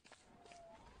cheeks.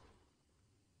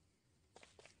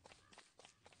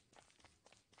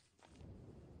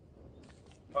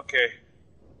 Okay.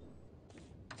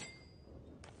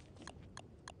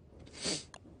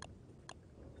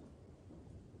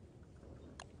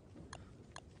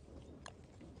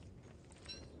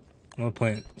 I'm gonna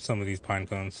plant some of these pine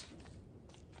cones.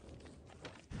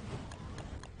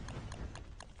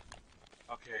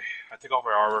 Okay, I take off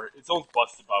my armor. It's almost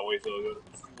busted, by the way, so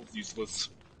it's almost useless.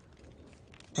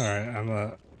 Alright, I'm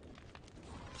gonna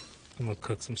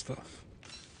cook some stuff.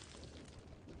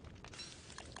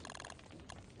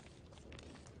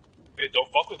 Hey,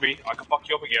 don't fuck with me. I can fuck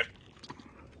you up again.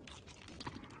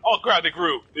 Oh crap, they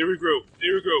grew. They regrew. They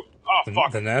regrew. Oh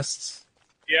fuck. The nests?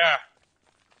 Yeah.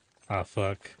 Ah,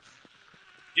 fuck.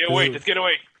 Get This away. is Just get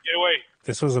away. Get away.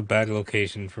 this was a bad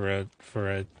location for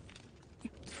a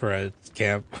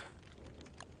camp.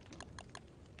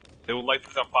 They will light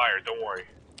this on fire. Don't worry.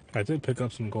 I did pick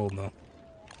up some gold though.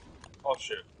 Oh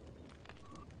shit.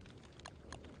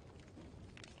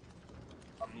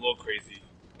 I'm a little crazy.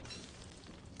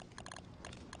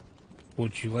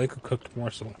 Would you like a cooked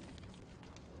morsel?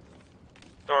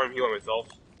 Sorry, I'm healing myself.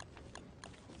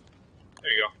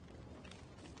 There you go.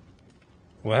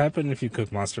 What happened if you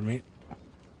cook monster meat?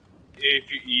 If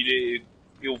you eat it,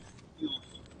 it'll,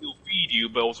 it'll feed you,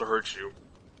 but also hurt you.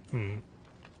 Hmm.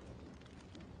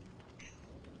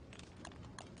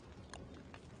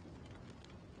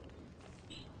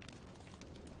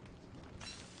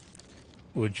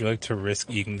 Would you like to risk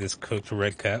eating this cooked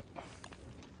red cap?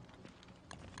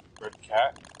 Red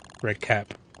cat? Red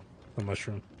cap, the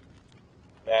mushroom.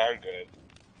 Nah, I'm good.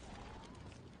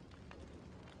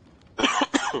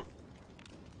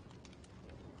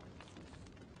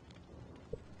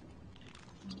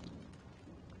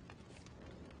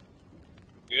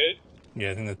 Good?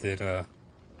 Yeah, I think that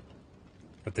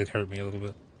did hurt me a little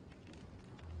bit.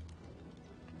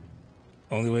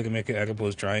 Only way to make it edible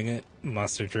is drying it.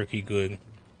 Monster jerky good.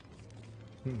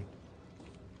 Hmm.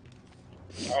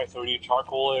 Alright, so we need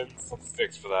charcoal and some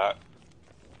sticks for that.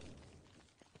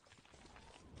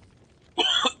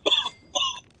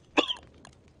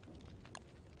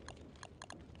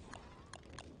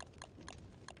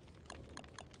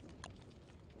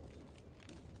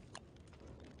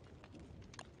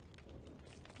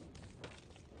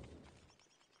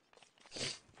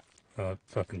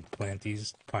 Fucking plant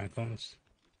these pine cones.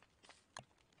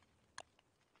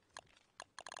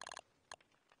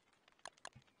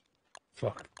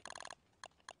 Fuck.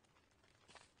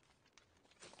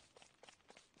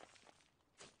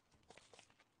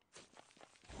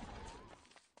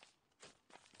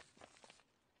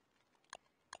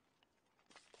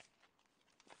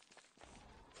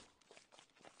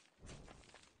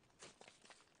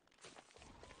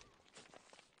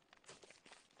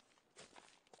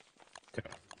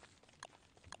 Okay.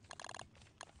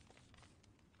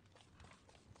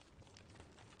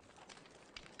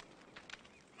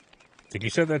 Did you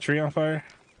set that tree on fire?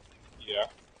 Yeah,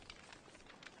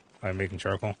 I'm making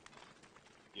charcoal.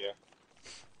 yeah.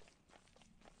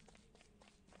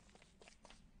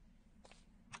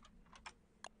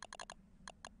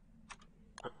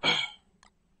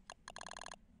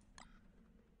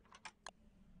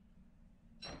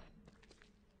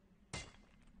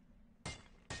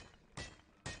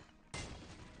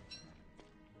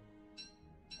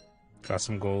 Got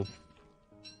some gold.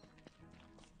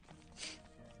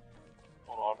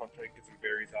 Hold on, I'm trying to get some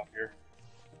berries off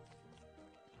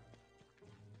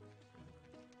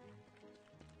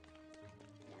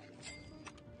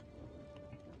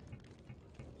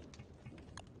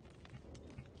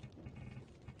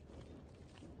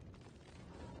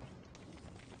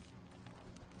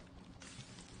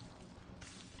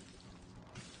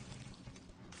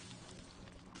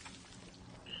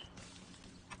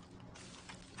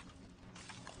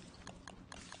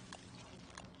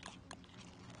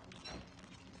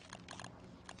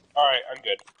Alright, I'm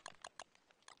good.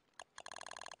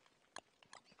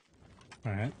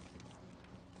 Alright.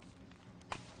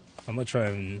 I'm gonna try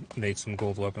and make some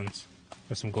gold weapons.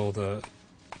 Or some gold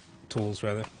tools,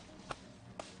 rather.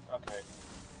 Okay.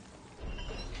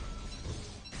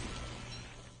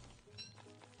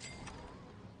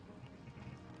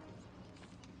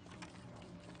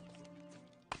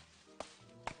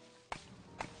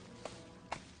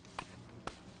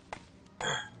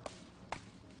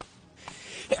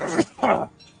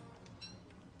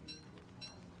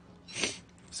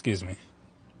 Excuse me.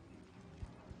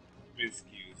 Be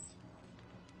excused.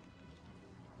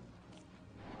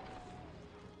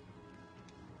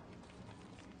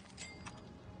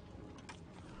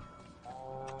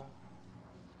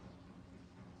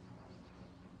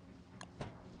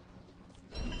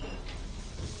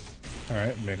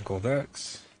 Alright, made a gold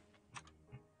axe.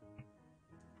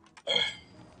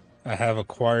 I have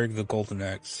acquired the golden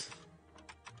axe.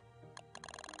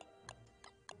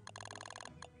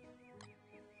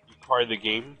 You acquired the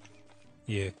game?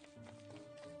 Yeah.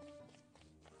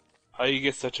 How do you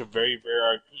get such a very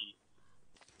rare IP?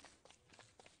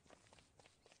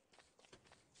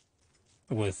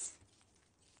 With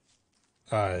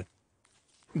uh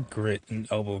grit and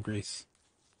elbow grease.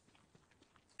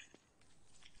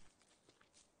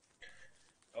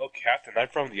 Oh, Captain, I'm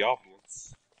from the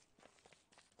audience.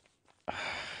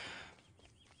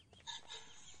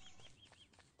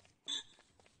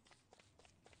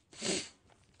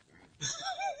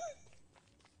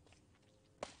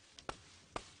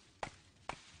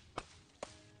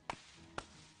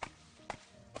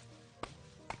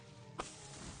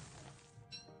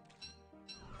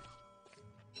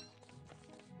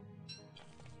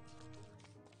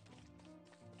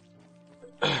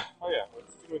 Oh yeah,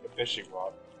 let's do with the fishing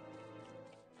rod.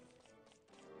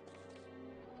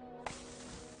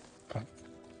 Uh,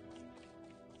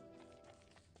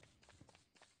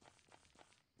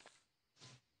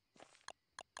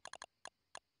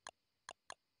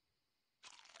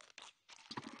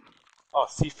 Oh,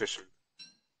 sea fishing.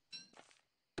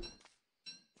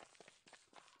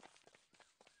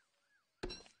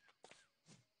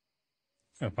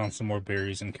 I found some more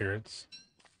berries and carrots.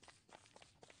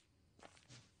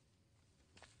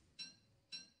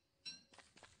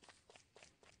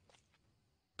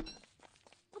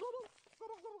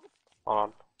 Hold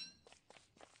on.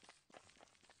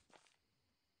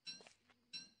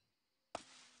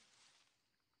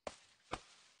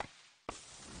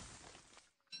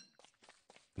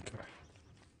 Okay.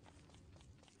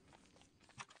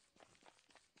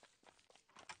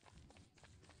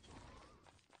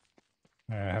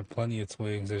 I have plenty of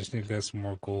twigs. I just need to get some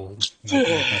more gold. And I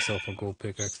can make myself a gold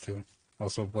pickaxe too.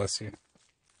 Also, bless you.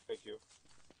 Thank you.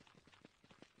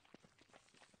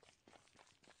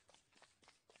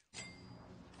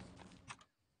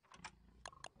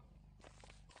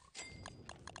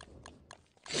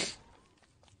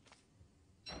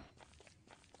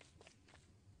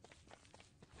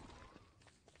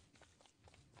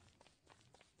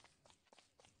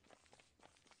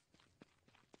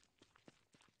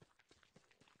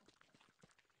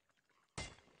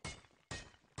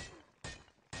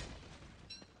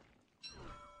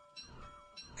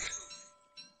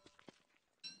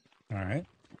 Alright.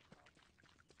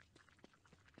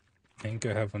 I think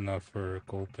I have enough for a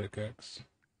gold pickaxe.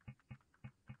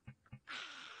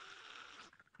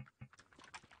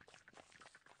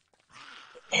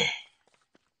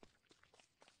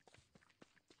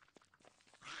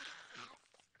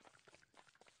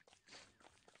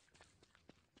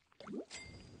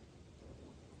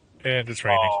 And it's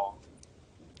raining. Oh.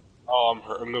 Oh, I'm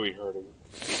hurt. I'm gonna be hurting.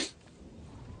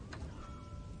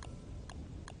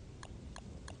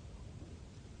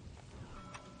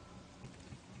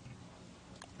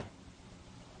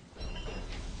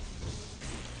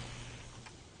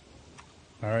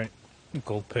 Alright.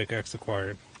 Gold pickaxe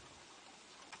acquired.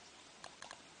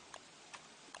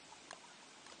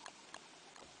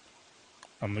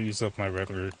 I'm gonna use up my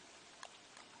regular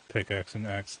pickaxe and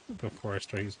axe before I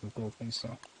start using the gold one,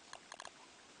 so.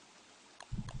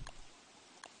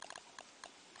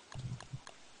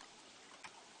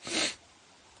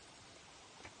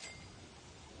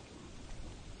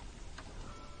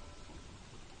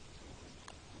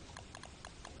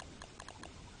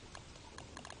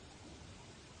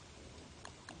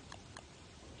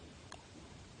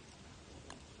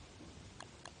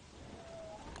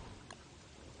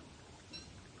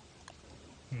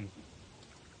 Hmm.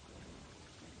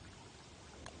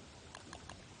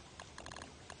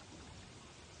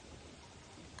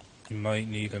 You might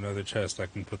need another chest. I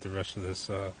can put the rest of this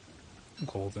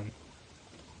gold in.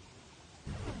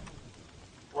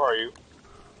 Where are you?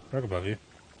 Right above you.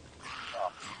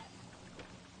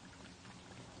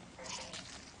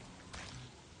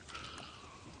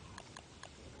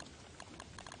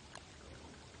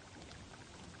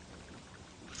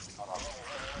 Oh, hold on.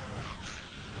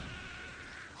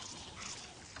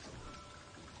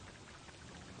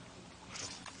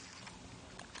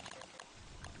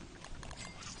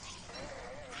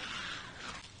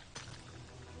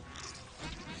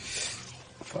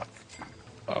 Fuck.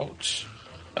 Ouch.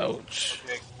 Ouch.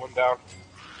 Okay, one down.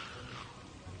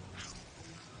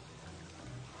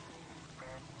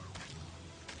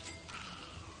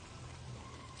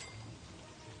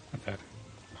 Okay.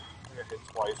 I got hit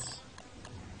twice.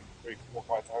 3, 4,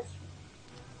 5 times.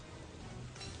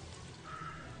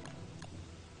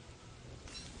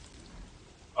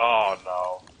 Oh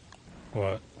no.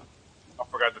 What? I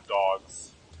forgot the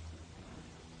dogs.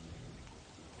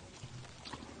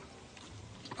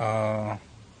 Oh.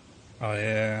 Oh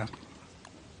yeah.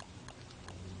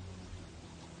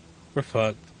 We're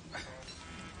fucked.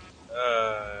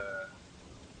 Uh,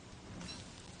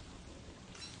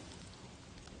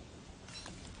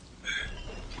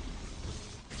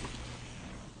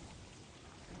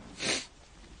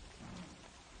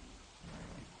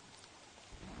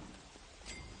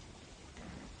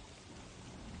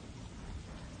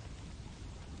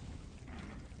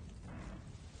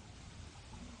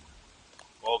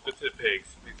 well, good to the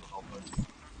pigs. Pigs will help us.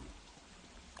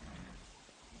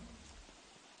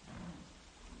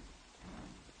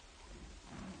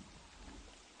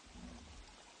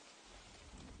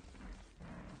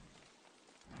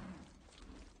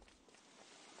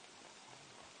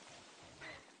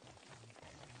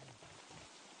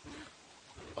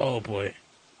 Oh boy.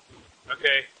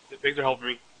 Okay, the pigs are helping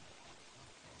me.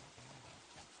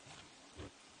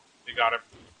 They got him.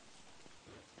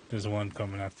 There's one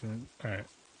coming after me. Alright.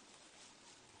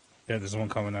 Yeah, there's one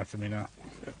coming after me now.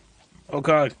 Oh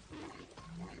god.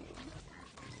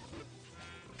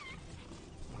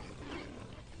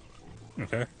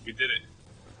 Okay. We did it.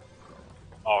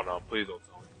 Oh no, please don't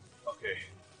tell me. Okay.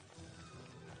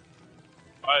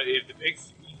 If the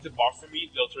pigs eat the monster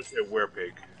meat, they'll turn into a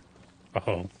werepig.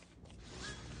 Oh.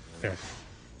 Okay.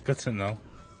 Good to know.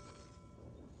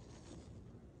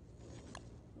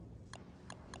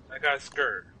 I got a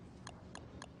skirt.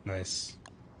 Nice.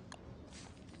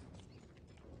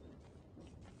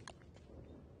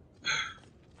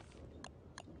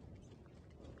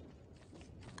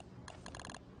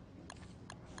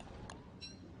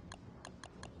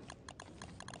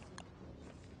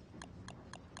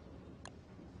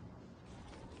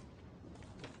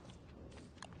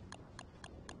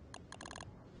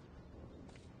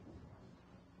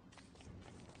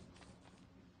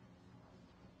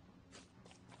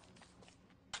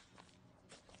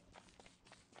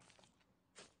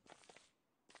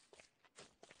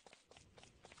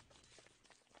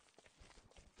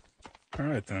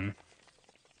 Alright then.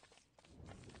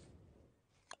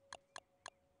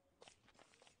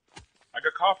 I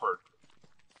got Crawford.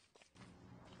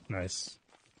 Nice.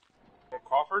 Want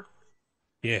Crawford?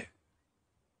 Yeah.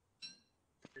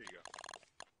 Here you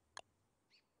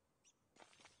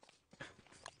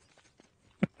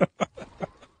go.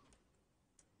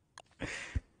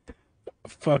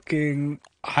 Fucking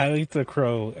highlight the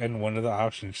crow, and one of the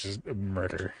options is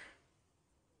murder.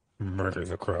 Murder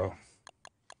the crow.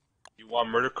 You want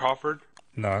murder Crawford?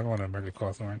 No, I don't want to murder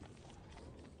Cawthorn.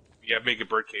 You gotta make a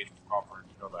birdcage for Crawford.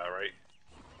 You know that, right?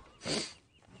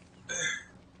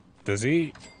 Does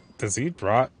he? Does he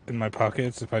rot in my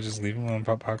pockets if I just leave him in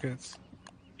my pockets?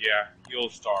 Yeah, he'll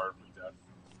starve to death.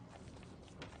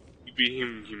 You'd be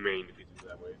humane if you do it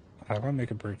that way. How do I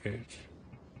make a bird cage?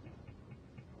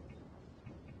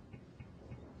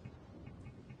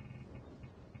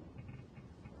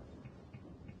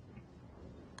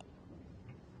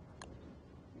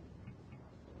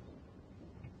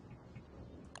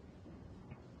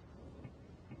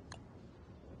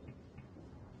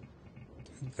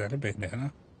 Is that a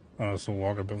banana? Oh, it's a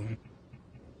water balloon.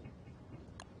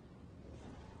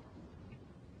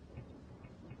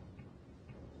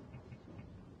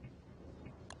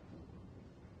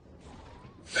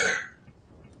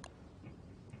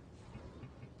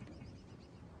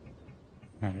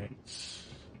 Alright.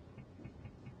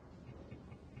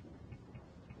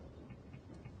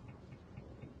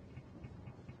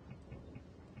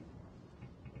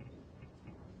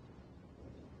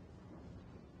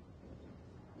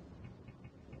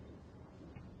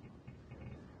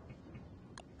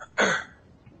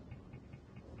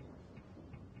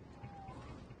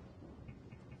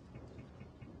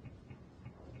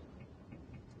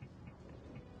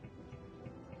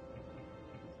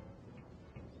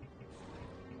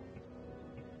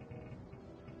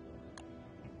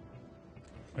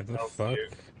 Where I the don't see fuck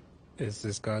it. is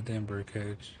this goddamn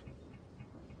birdcage?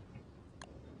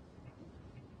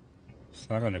 It's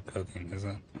not under cooking, is it?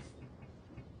 Can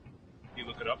you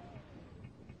look it up?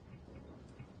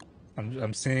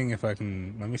 I'm seeing if I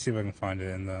can. Let me see if I can find it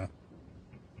in the.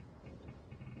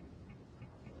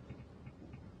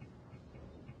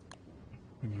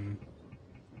 Hmm.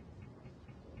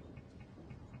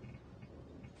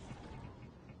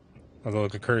 Although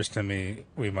it occurs to me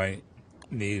we might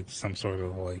need some sort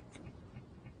of like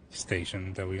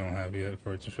station that we don't have yet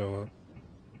for it to show up.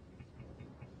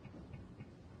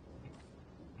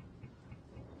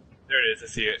 There it is. I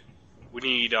see it. We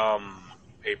need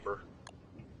paper.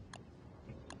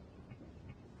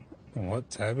 What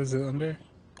tab is it under?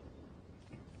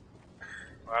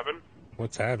 What happened?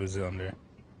 What tab is it under?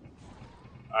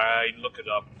 I look it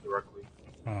up directly.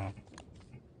 Oh,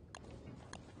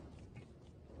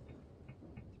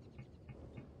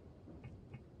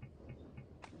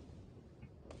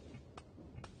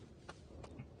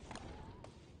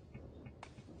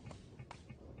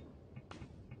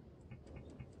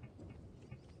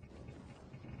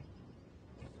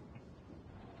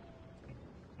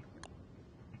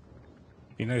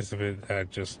 be nice if it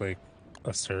had just like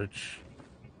a search.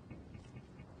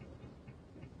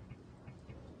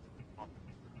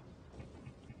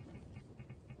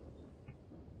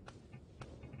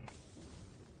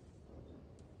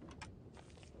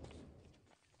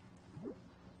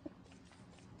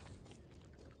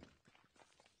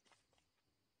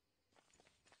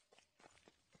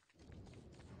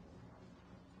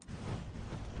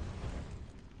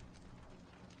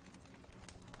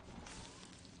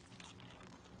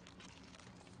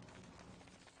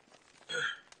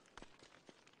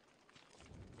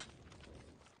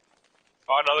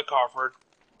 Oh, another Crawford.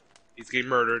 He's getting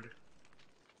murdered.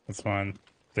 That's fine.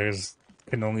 There's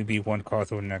can only be one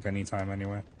Cawthorn neck anytime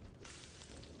anyway.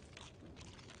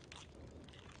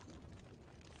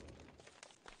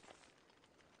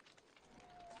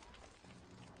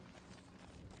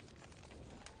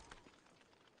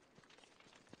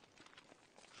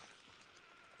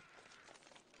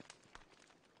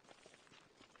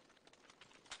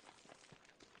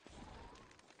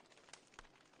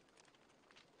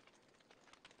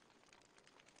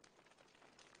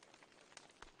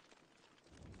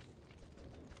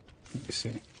 Let me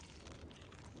see.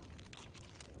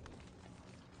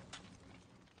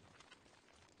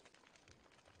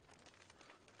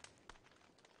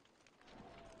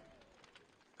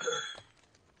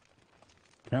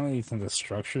 Apparently it's in the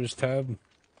structures tab.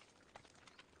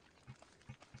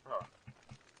 Huh.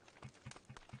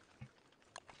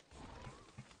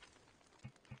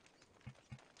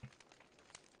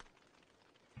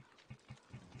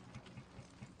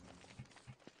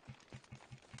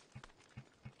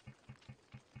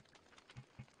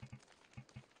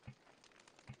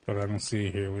 But I don't see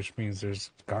it here, which means there's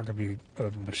got to be a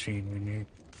machine we need.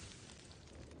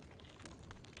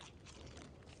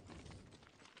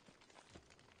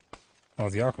 Oh,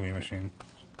 the alchemy machine.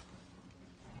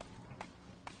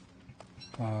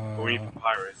 But we need Uh,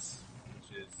 papyrus,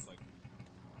 which is like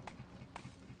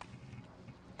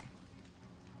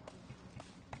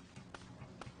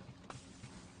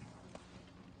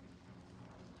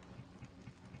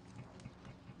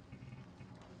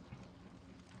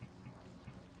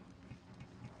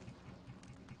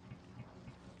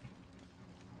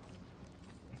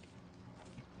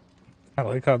I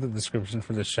like how the description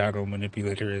for the shadow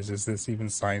manipulator is. Is this even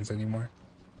science anymore?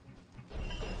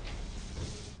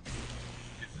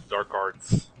 it's the dark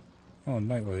arts. Oh,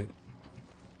 nightlight.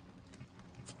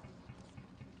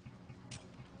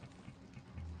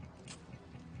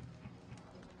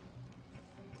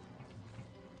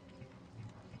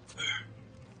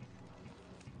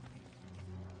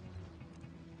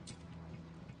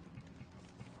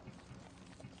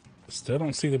 Still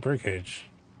don't see the birdcage.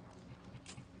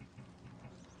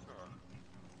 Huh.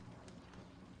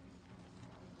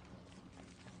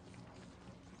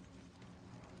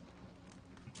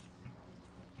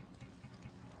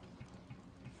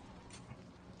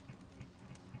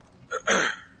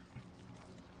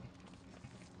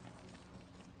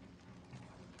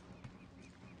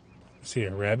 See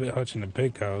a rabbit hutch and a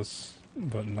pig house,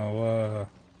 but no,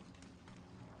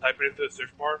 Type it into the search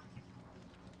bar.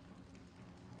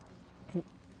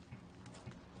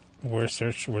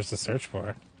 where's the search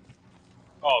bar?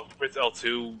 Oh, if it's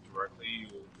L2 directly, you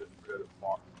will just go to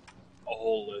a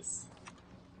whole list.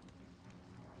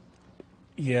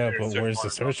 Yeah, There's but a search where's the bar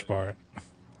above search it. bar? It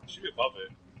should be above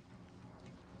it.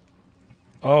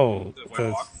 Oh, The white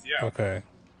the box? Yeah. okay.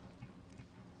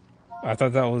 I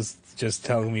thought that was just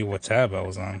telling me what tab I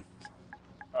was on.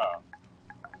 Oh.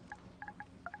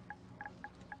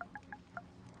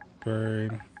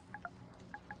 Bird.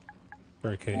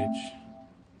 Bird cage.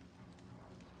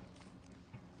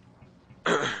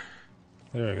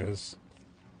 There it is.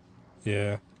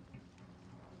 Yeah.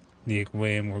 Need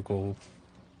way more gold.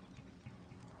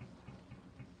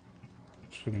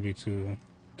 Shouldn't be too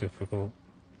difficult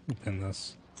in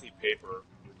this. See paper,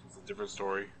 which is a different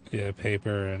story. Yeah,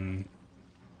 paper and...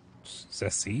 Is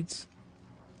that seeds?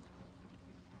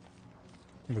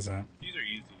 What is that? These are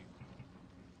easy.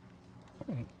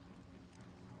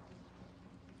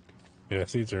 Yeah,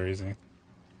 seeds are easy.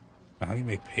 How do you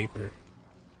make paper?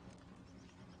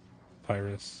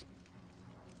 Papyrus.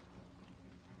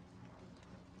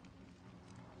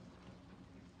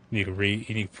 You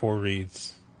need 4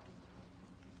 reeds.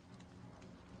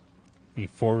 You need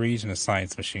 4 reeds and a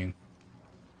science machine,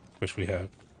 which we have.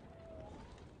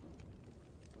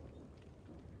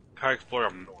 Kind of explore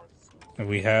up north. So And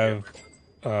we yeah,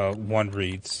 have 1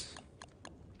 reeds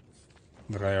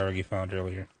that I already found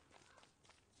earlier.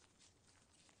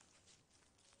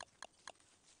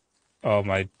 Oh,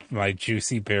 my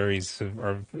juicy berries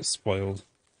are spoiled.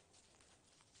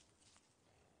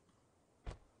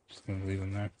 Just gonna leave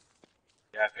them there.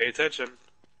 yeah, pay attention.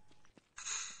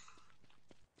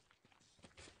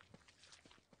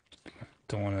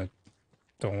 Don't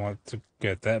want to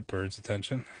get that bird's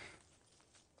attention.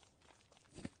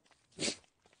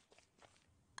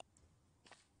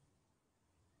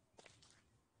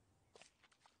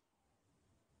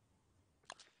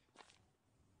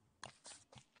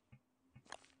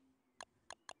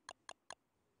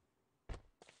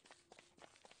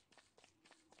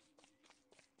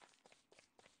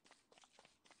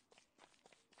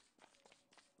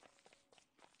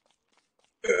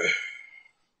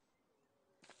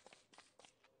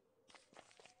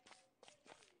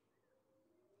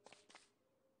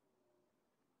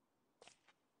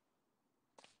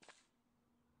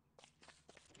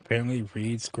 Apparently,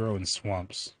 reeds grow in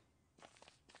swamps.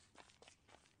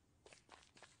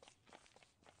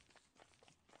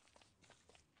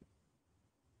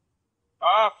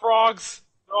 Ah, frogs!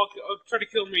 They're all trying to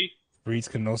kill me. Reeds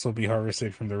can also be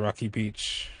harvested from the rocky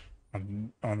beach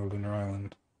on the lunar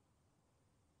island.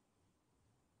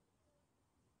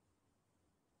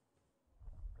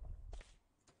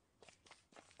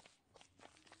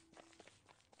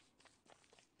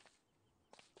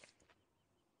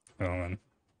 Oh, and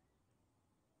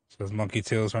says monkey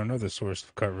tails are another source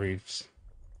of cut reeds.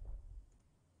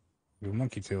 The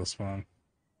monkey tail spawn.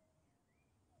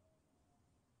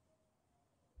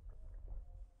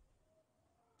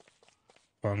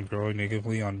 Spawn growing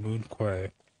natively on Moon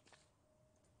Quay.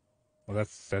 Well,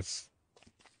 that's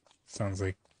sounds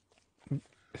like we're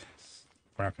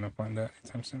not gonna find that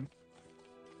anytime soon.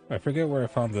 I forget where I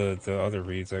found the other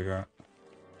reeds I got.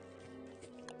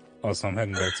 Also, I'm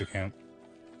heading back to camp.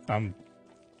 I'm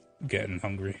getting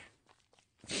hungry.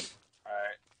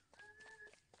 Alright.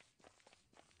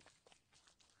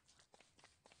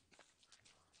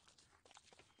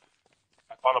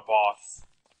 I found a boss.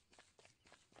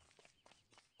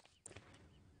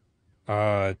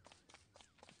 Uh,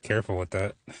 Careful with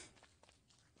that.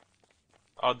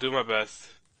 I'll do my best.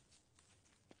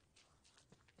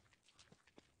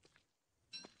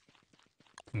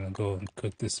 I'm gonna go and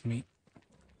cook this meat.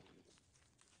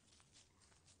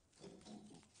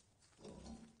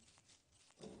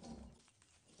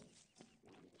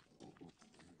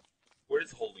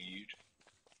 Where's Holy?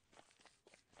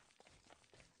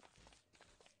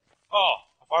 Oh,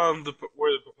 I found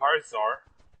where the papyrus are.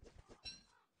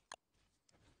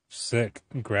 Sick.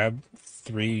 Grab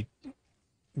 3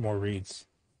 more reeds.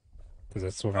 Because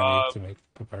that's what I need Uh, to make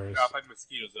gotta papyrus. fight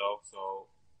mosquitoes though, so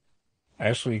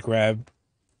Actually, grab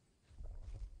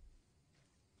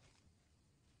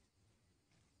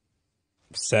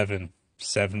 7.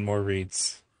 7 more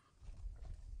reeds.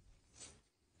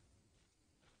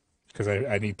 Because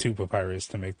I need 2 papyrus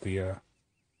to make the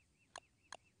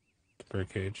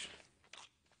birdcage.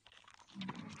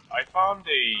 I found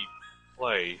a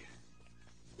play.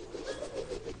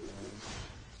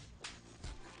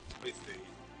 Let's see.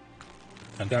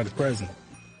 I got a present.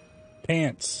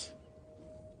 Pants.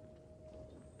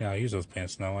 Yeah, I use those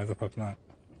pants now. Why the fuck not?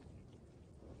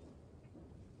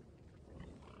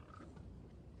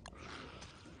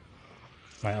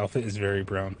 My outfit is very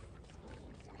brown.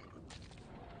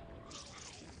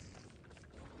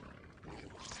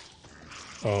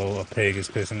 Oh, a pig is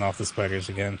pissing off the spiders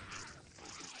again.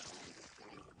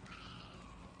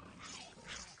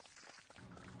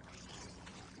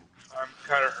 I'm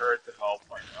kind of hurt to help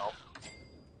right now.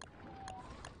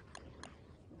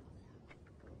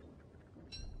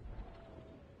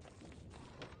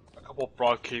 A couple of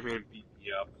frog came in and beat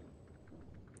me up.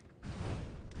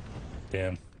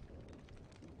 Damn.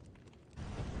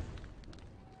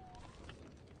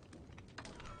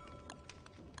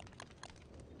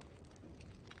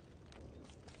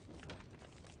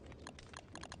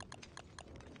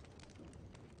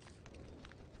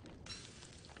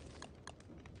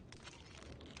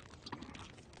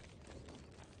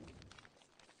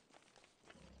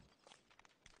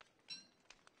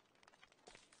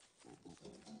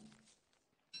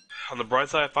 On the bright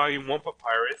side, I found you one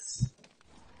papyrus.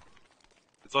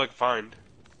 That's all I can find.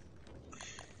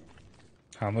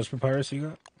 How much papyrus you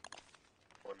got?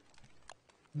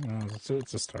 One. No,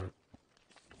 it's a start.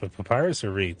 But papyrus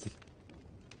or reeds?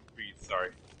 Reed, sorry.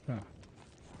 Oh.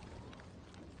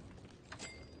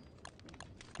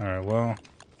 Alright, well,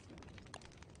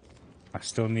 I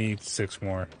still need 6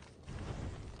 more.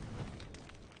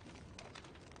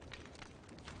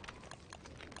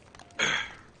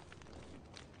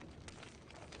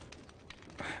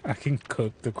 I can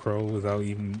cook the crow without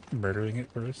even murdering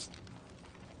it first.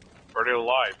 Burn it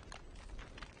alive.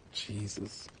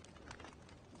 Jesus.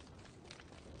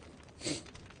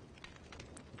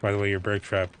 By the way, your bird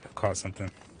trap caught something.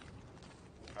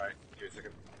 Alright, give me a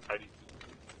second. I need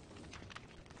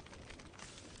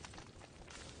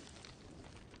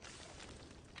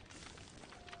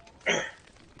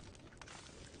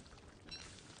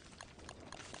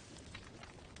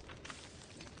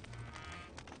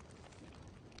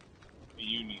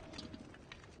you need.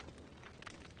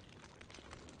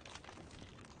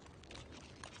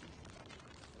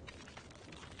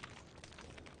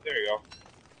 There you go.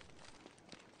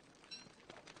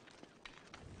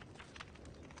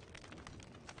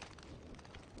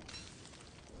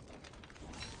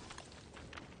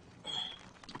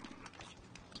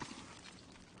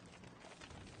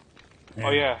 Yeah.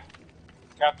 Oh yeah,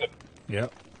 Captain.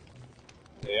 Yep.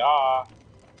 They are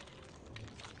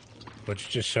What you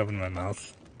just shoved in my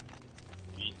mouth?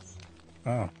 beats.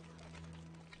 Oh.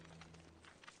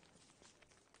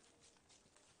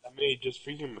 I may just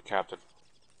feed him, Captain.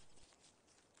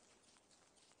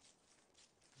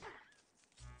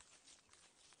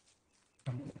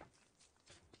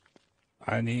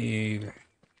 I need...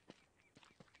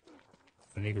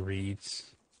 I need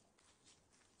reeds.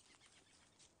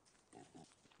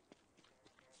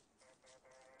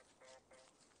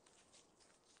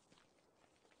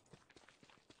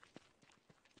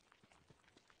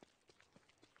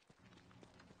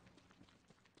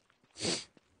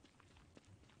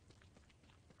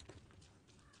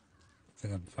 I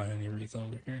think I can find any reeds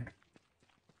over here.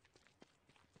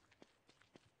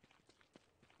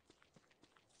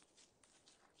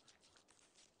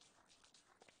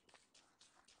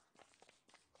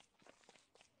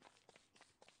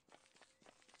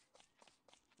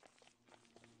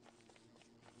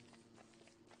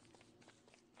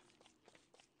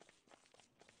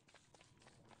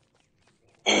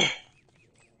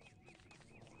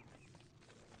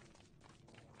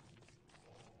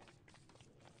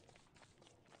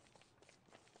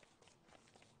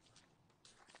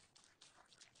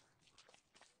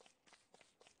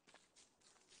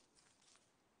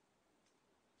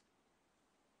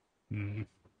 Hmm.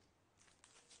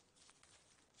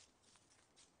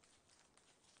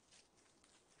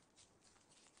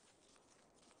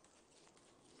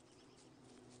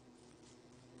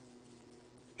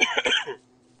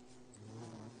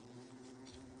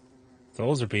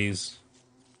 Those are bees.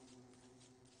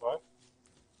 What?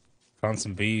 Found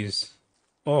some bees.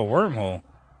 Oh, a wormhole.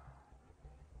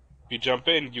 If you jump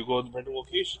in, you go to the random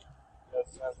location.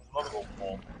 That's another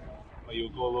wall. But you'll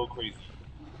go a little crazy.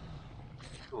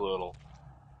 Just a little.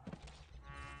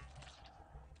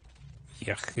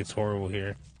 Yuck, it's horrible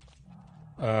here.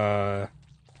 Uh,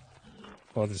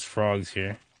 well, there's frogs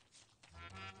here.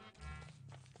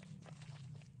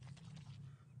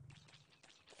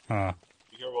 Huh.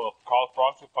 Be careful. Call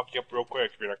frogs will fuck you up real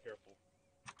quick if you're not careful.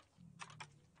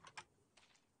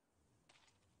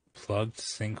 Plugged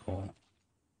sinkhole.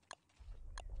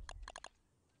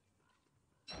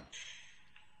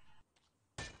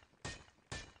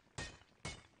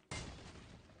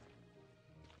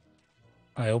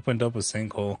 I opened up a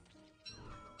sinkhole.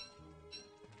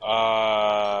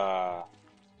 Uh,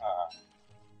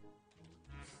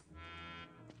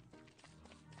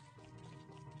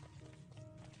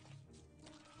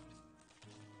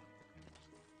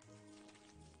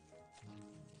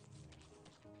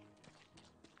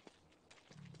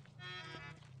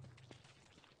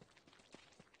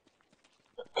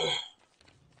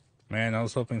 Man, I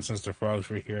was hoping since the frogs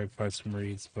were here, I'd find some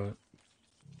reeds, but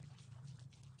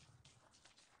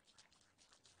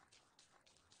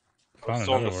I'm found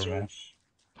still on another the wormhole. search.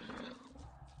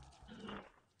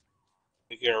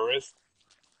 Take a risk.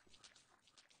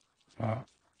 Uh,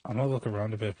 I'm gonna look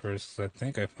around a bit first, 'cause I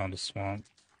think I found a swamp.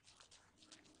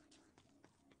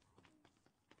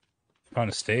 Found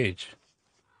a stage.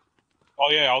 Oh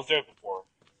yeah, I was there before.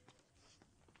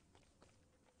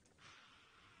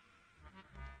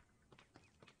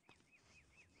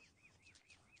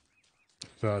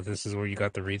 So this is where you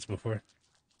got the reeds before.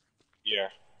 Yeah.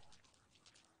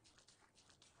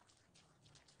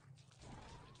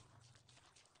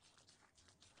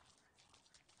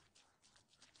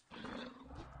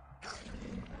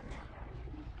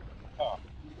 Huh.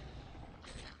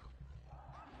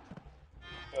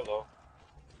 Hello.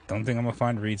 Don't think I'm gonna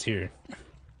find reeds here.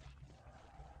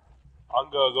 I'm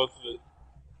gonna go to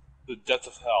the depths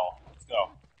of hell. Let's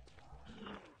go.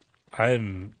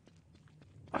 I'm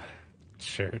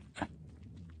sure.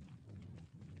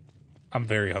 I'm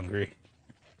very hungry.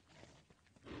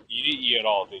 You didn't eat at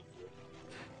all, did you?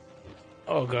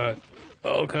 Oh god.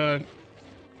 Oh god.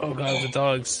 Oh god, the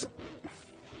dogs.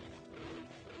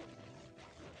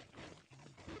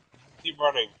 Keep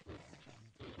running.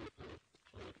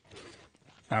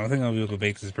 I don't think I'll be able to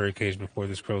make this bird cage before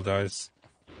this crow dies.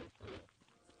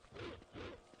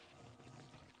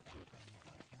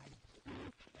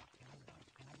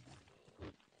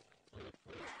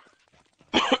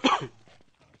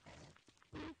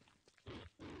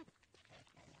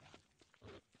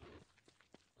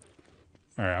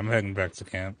 Alright, I'm heading back to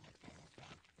camp.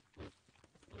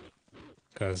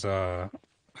 Because, I'm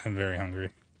very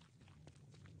hungry.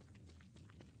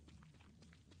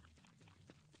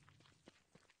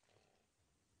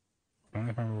 I don't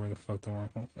remember where the fuck the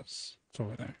wormhole was. It's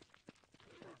over there.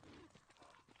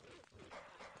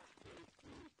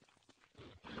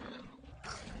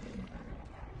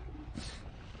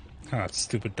 Ah,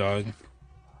 stupid dog.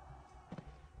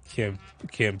 Can't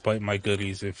can't bite my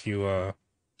goodies if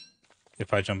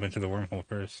I jump into the wormhole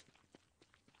first.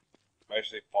 I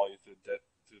actually follow you to the death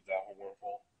to that whole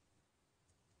wormhole.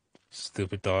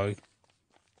 Stupid dog.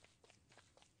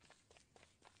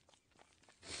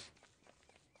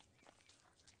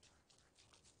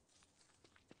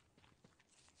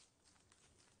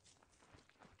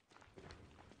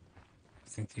 I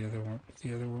think the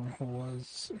other wormhole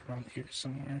was around here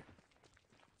somewhere.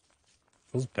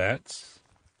 Those bats?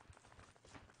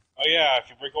 Oh yeah, if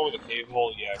you break over the cave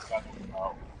hole, yeah, that's what it's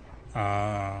about.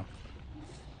 Ah,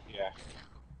 Yeah.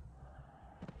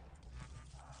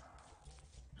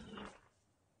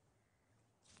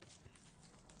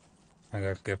 I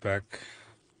gotta get back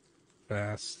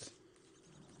fast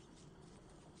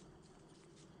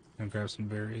and grab some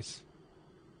berries.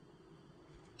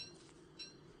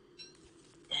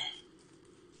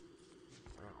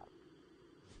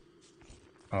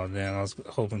 Oh damn, I was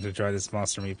hoping to try this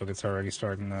monster meat, but it's already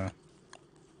starting to.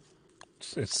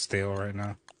 It's stale right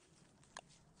now.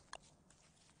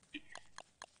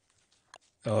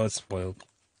 Oh, it's spoiled.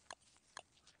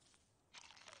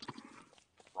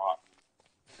 Rotten.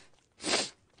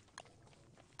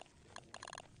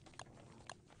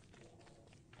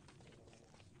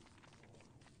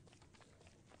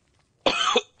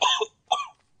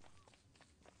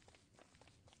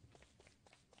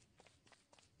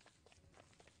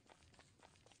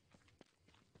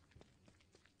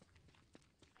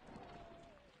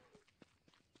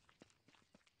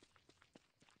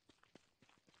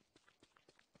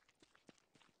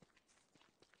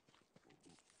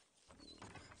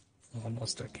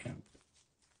 Almost at camp.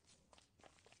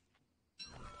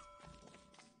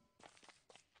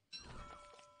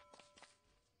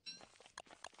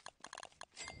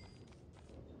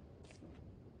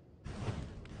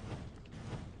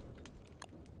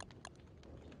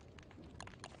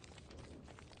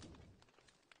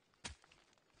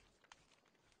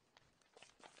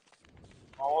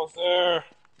 Almost there.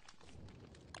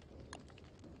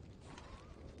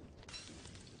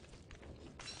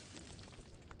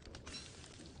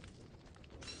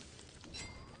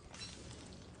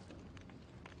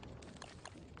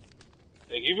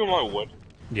 They gave you my wood.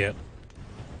 Yep.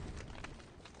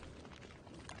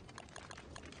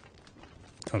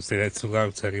 Don't say that too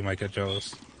loud, Teddy might get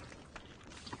jealous.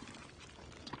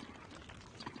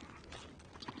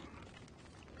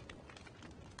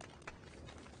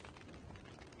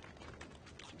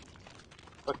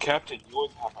 But Captain, you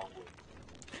always have my wood.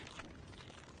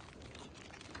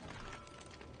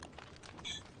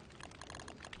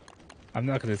 I'm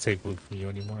not gonna take wood from you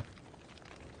anymore.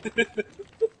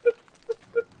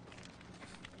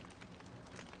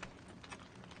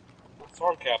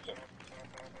 Storm Captain.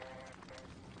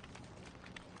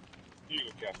 Here you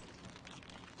go, Captain.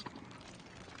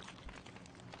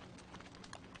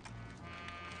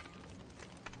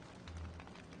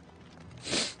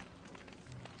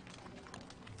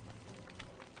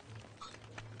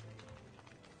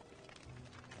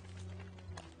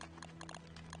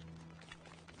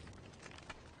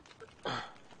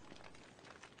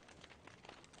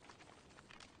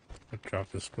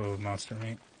 drop this bow of monster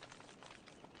meat.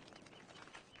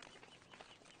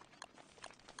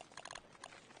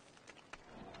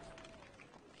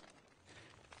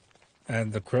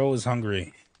 And the crow is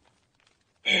hungry.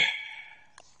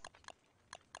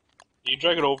 You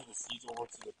drag it over the seeds over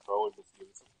to the crow and just give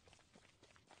it to him.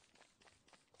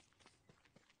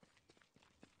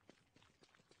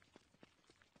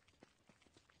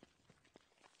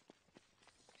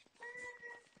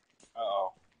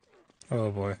 Uh-oh.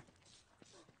 Oh boy.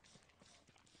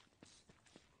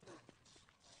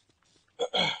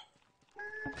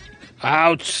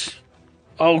 Ouch!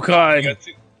 Oh You god! got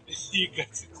too, you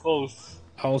got too close.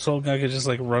 I was hoping I could just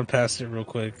like run past it real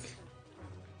quick.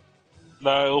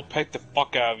 Nah, it'll peck the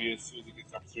fuck out of you as soon as it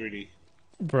gets opportunity.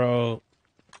 Bro,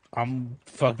 I'm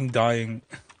fucking dying.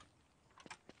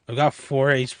 I've got 4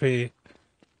 HP.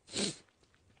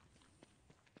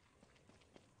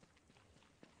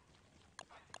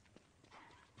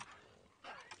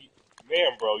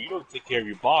 Man, bro, you don't take care of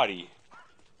your body.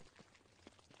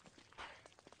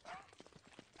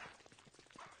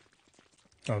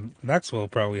 Maxwell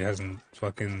probably hasn't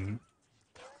fucking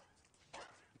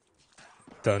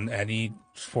done any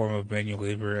form of manual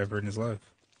labor ever in his life.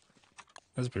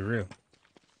 Let's be real.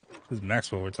 This is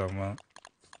Maxwell we're talking about.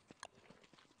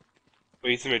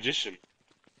 But he's a magician.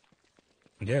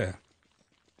 Yeah.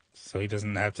 So he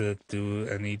doesn't have to do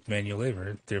any manual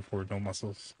labor, therefore no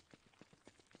muscles.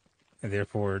 And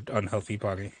therefore unhealthy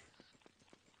body.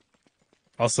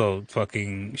 Also,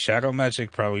 fucking shadow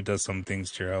magic probably does some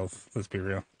things to your health. Let's be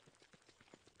real.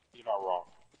 You're not wrong.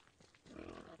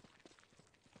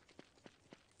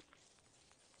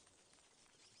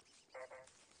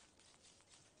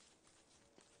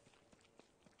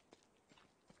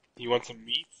 You want some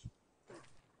meat?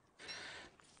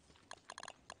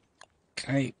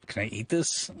 Can I eat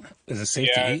this? Is it safe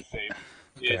to Yeah, eat? it's safe.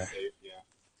 Okay. It's safe, yeah.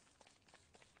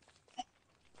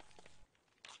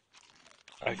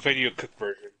 I fed you a cooked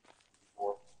version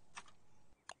before.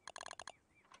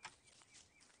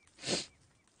 It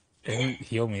didn't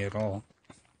heal me at all.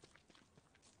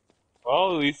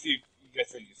 Well, at least you guys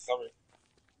said your stomach.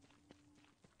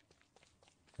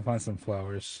 I find some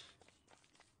flowers.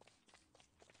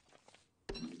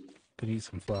 Could eat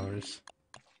some flowers.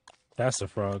 That's a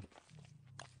frog.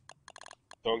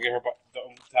 Don't get her.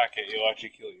 Don't attack it. It'll actually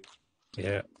kill you.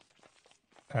 Yeah.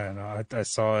 I don't know. I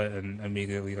saw it and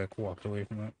immediately like walked away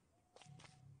from it.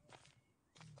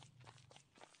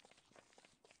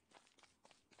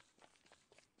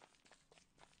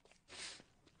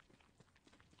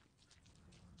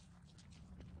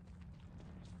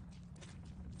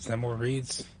 Is that more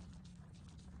reeds?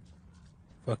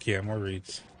 Fuck yeah, more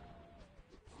reeds.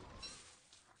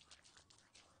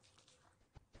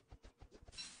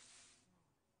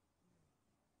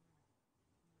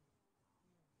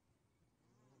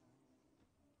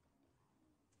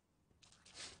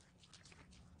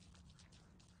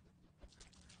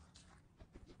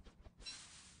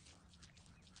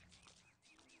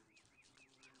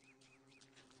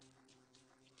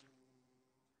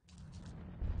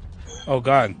 Oh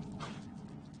god.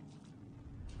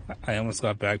 I almost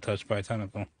got back touched by a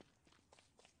tentacle.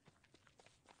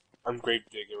 I'm grave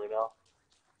digging right now.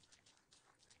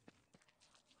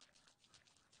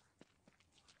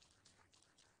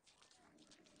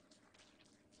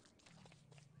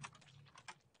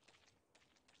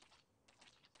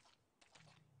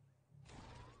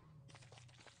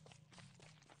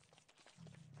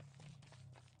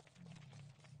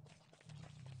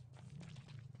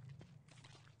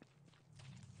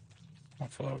 More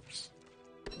flowers.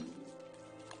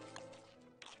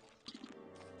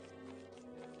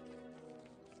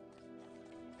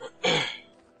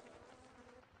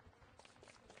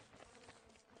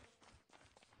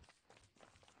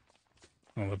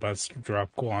 I'm about to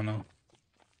drop guano.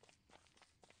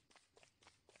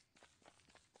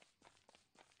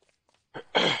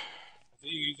 Did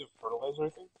you use a fertilizer? I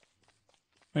think.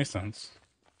 Makes sense.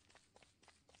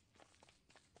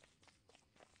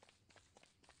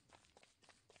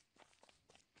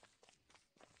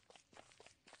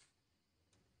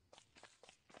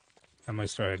 I might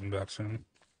start heading back soon.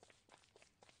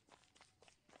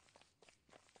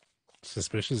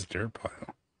 Suspicious dirt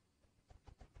pile.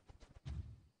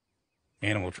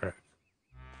 Animal track.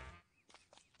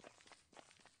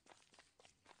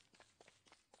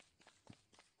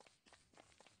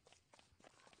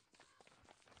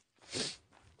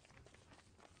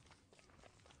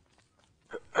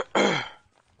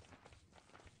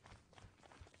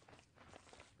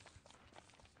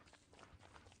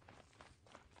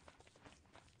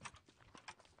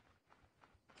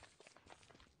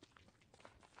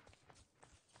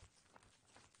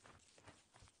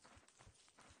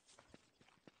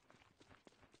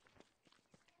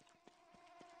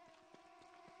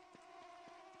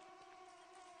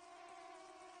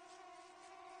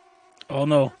 Oh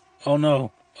no. Oh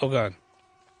no. Oh god.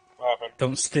 What happened?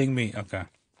 Don't sting me. Okay.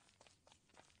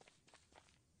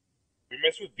 We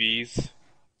mess with bees.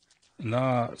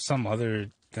 Nah, some other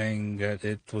thing that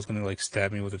it was gonna like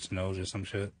stab me with its nose or some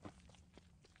shit.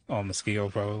 Oh, mosquito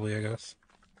probably, I guess.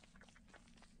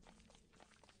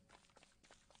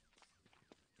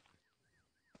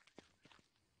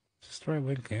 Is this the right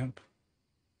way to camp?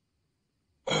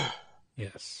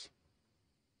 Yes.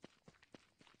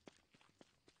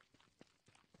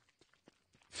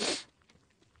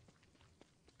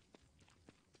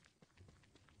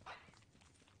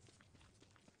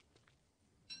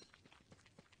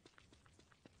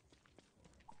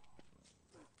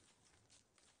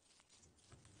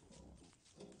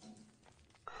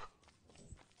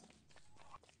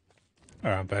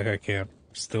 Alright, I'm back at camp.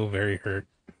 Still very hurt.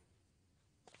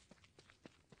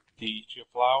 Do you eat your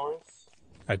flowers?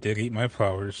 I did eat my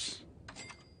flowers.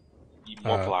 Eat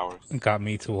more Uh, flowers. got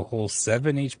me to a whole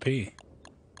 7 HP.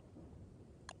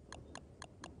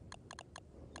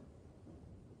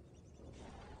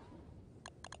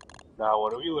 Now,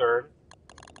 what do we learn?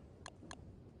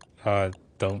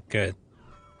 Don't get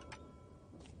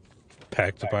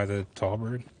pecked by Exactly. the tall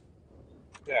bird.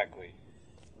 Exactly.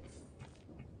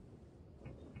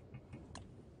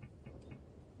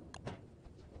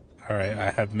 Alright, I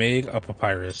have made a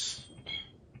papyrus.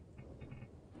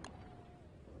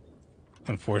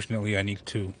 Unfortunately, I need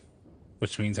 2,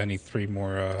 which means I need 3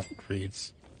 more,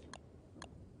 reeds.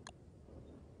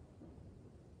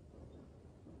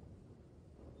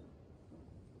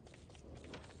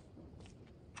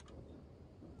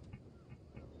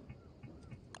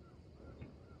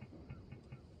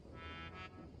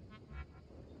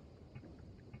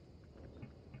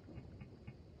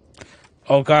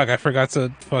 Oh god, I forgot to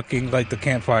fucking light the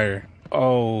campfire.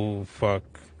 Oh, fuck.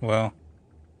 Well,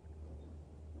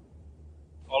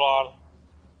 Hold on.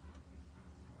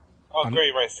 Oh, I'm,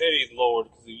 great. My sanity's lowered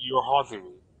because you were haunting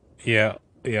me. yeah,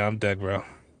 yeah, I'm dead, bro.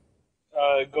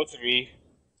 Go to me,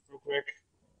 real quick.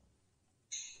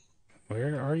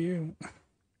 Where are you?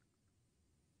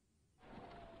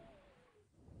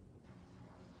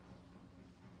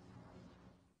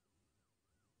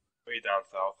 Way down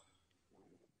south.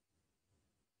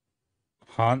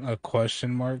 Haunt a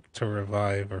question mark to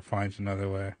revive or find another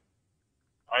way.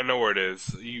 I know where it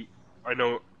is. I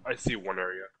know. I see one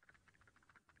area.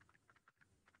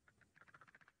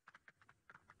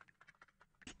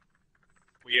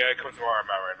 Well, yeah, it comes to where I'm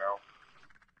at right now.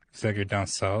 It's like you're down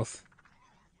south.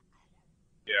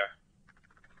 Yeah.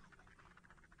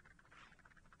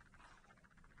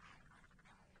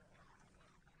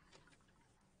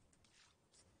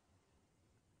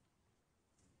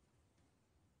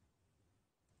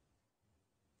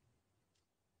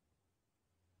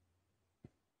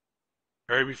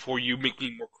 Hurry before you make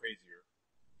me more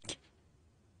crazier.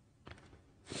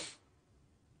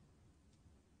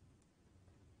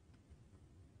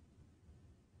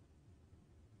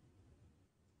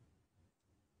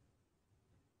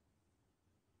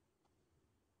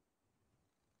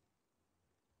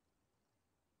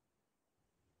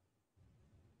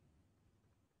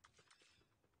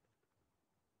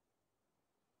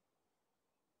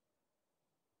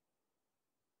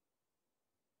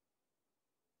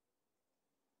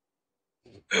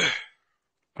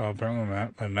 Oh, apparently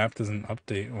my map doesn't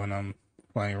update when I'm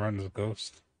flying around as a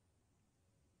ghost.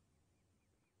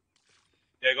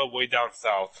 Yeah, go way down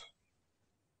south.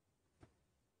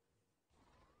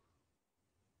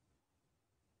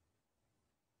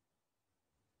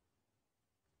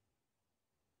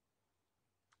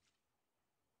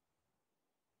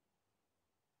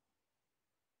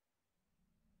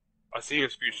 I see your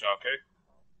screenshot, okay?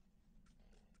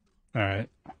 Alright.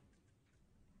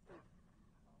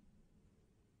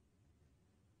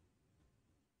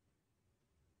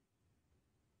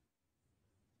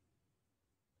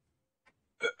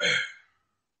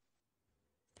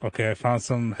 Okay, I found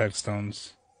some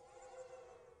headstones.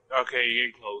 Okay, you're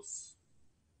getting close.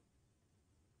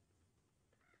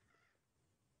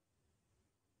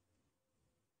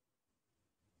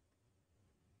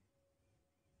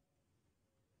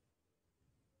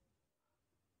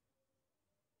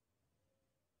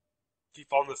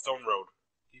 Keep on the stone road.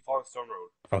 Keep on the stone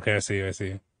road. Okay, I see. Is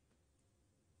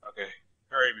Okay.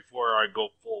 Hurry before I go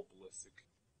full ballistic.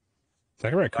 that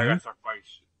a I gotta raccoon? start fighting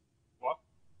shit. What?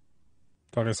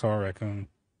 Thought I saw a raccoon.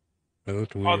 It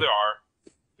looked Oh, weird. there are.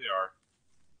 They are.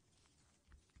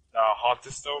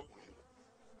 Haunted stone?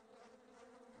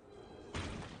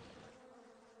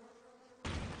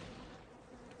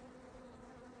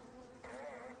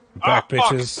 Ah, Back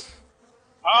fuck! bitches.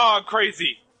 Ah, I'm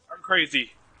crazy. I'm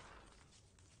crazy.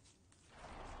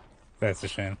 That's a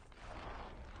shame.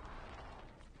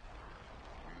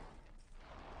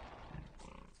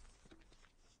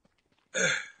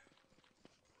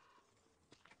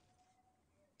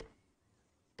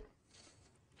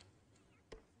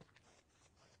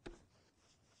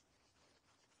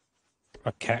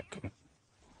 A cat.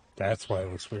 That's why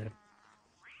it looks weird.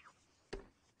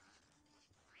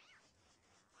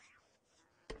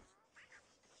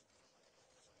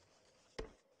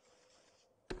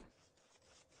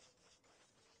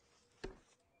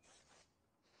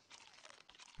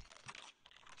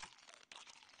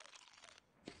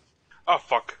 Oh,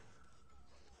 fuck.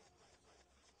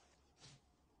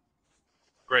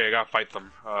 Great, I gotta fight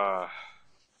them. Oh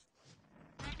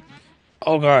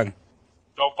god.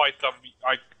 Don't fight them.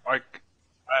 I have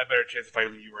a better chance of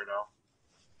fighting you right now.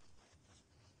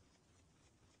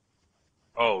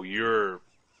 Oh, you're...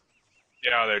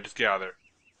 Get out of there, just get out of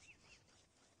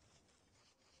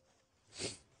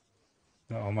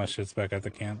there. All my shit's back at the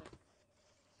camp.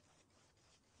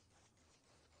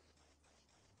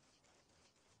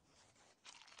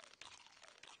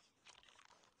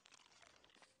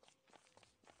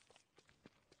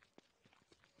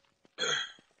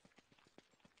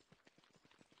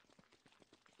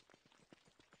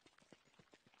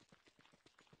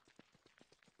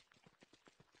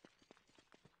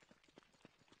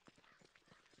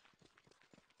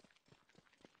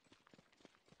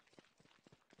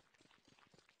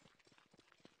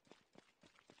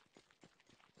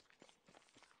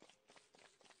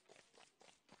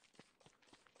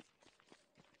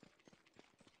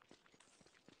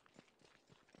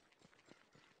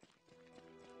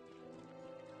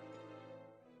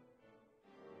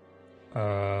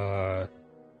 Uh,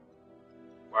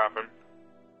 What happened?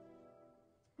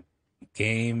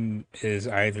 Game is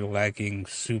either lagging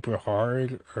super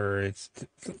hard or it's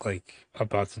like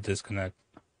about to disconnect.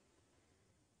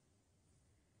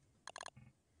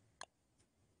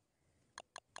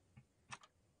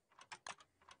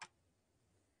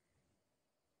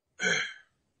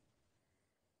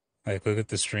 Like, look at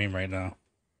the stream right now.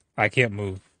 I can't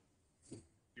move.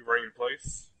 You running in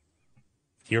place?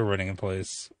 You're running in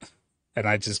place, and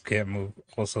I just can't move.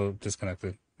 Also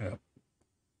disconnected. Yeah.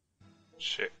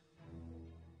 Shit.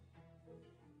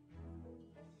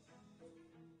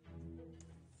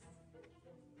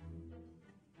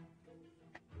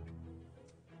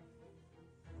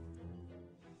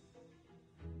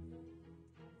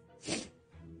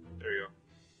 There you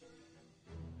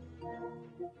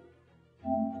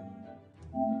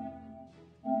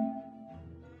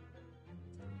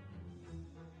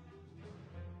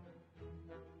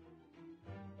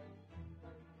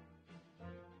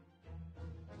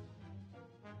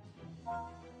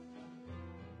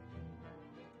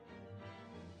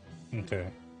Okay.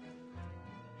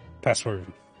 Password.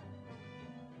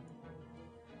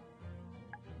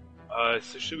 go.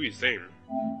 So should be the same.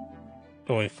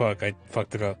 Oh wait, fuck! I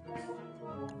fucked it up.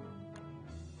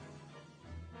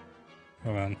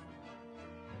 Hold on.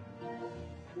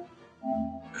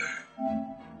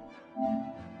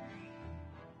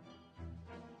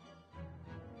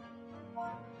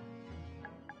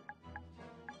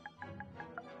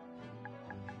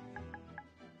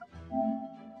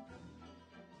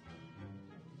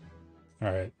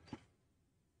 All right.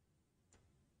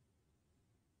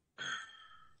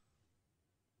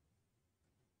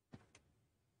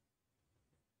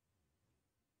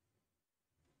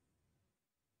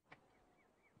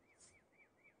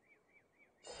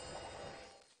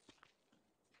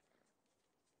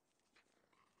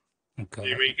 Did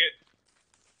you Okay. make it?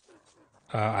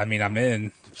 I mean, I'm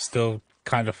in. Still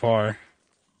kind of far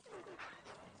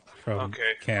from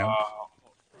Okay. camp.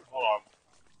 Hold on.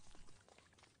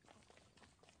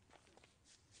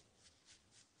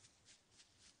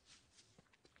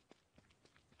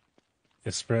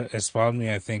 It spawned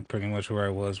me, I think, pretty much where I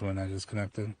was when I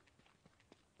disconnected.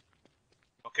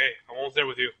 Okay, I'm almost there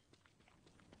with you.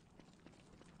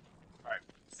 Alright,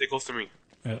 stay close to me.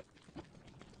 Yeah.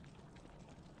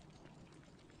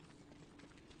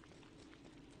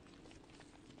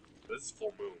 This is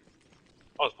full moon.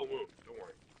 Oh, it's full moon. Don't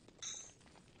worry.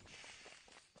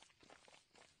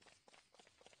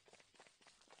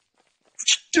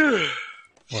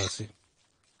 Well, let's see.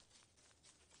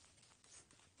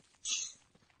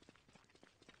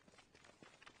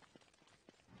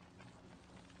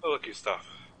 Oh, look, your stuff.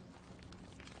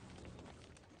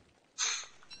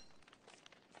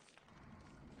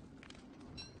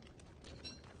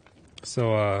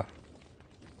 So,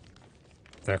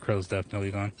 that crow's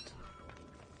definitely gone.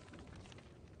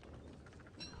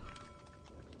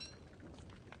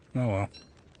 Oh well.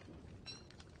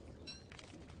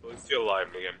 At least you're alive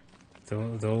again.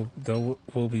 There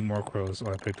will be more crows.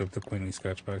 Oh, I picked up the queenly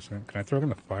sketch by accident. Can I throw it in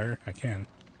the fire? I can.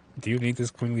 Do you need this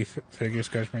queenly figure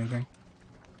sketch for anything?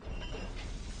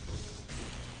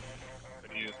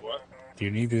 And you use what? Do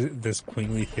you need this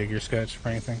queenly figure sketch for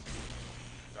anything?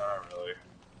 Not really.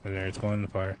 There, it's going in the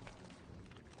fire.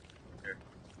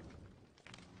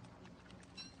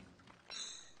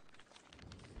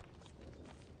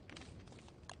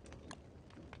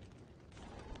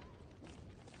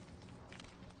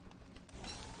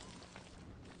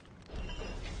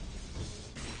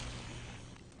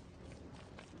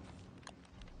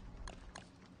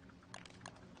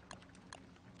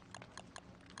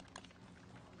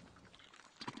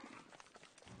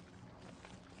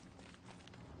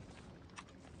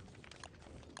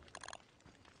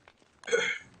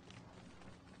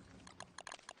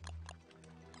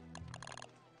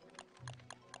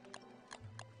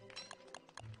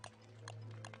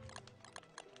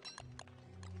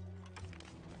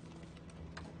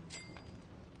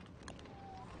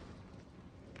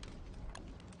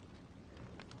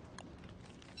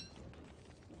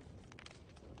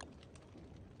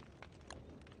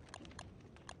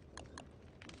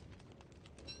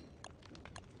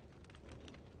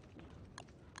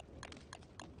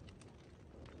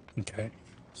 Okay.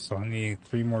 So I need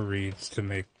 3 more reeds to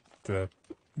make the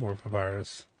war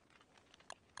papyrus.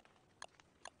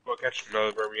 Go catch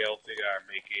another very else thing and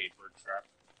make a bird trap.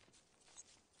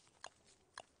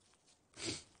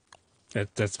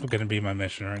 That's going to be my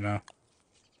mission right now.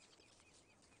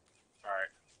 Alright.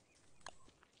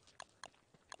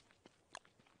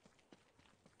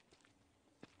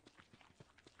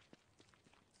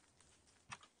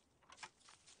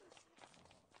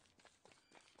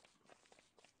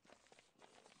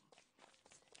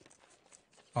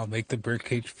 I'll make the bird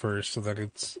cage first so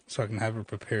I can have it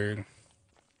prepared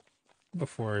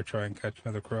before I try and catch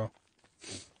another crow.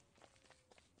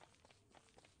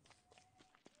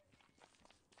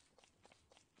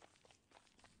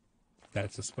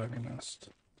 That's a spider nest.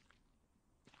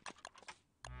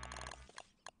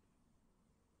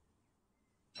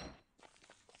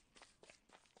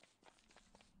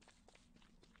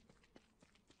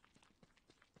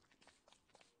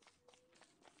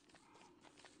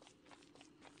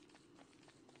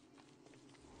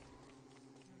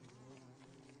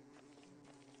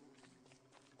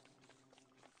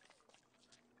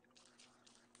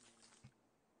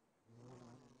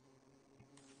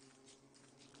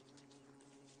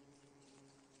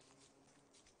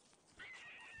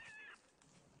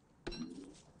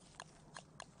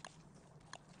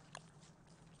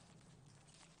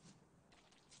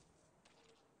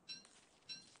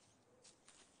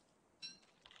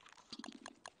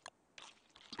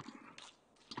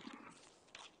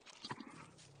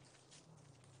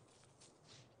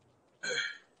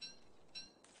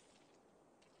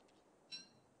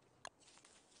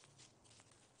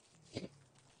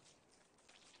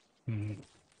 Hmm.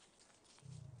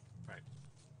 Right.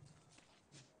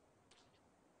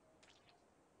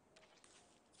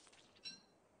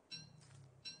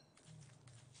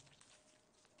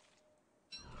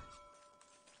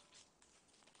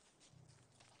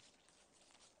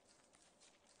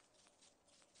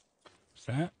 Is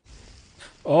that?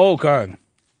 Oh god.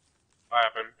 What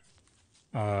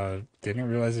happened? Didn't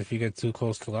realize if you get too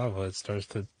close to lava, it starts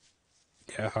to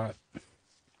get hot.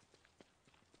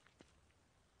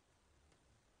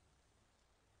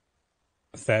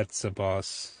 That's a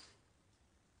boss.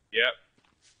 Yep.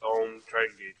 Don't try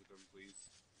to engage with them, please.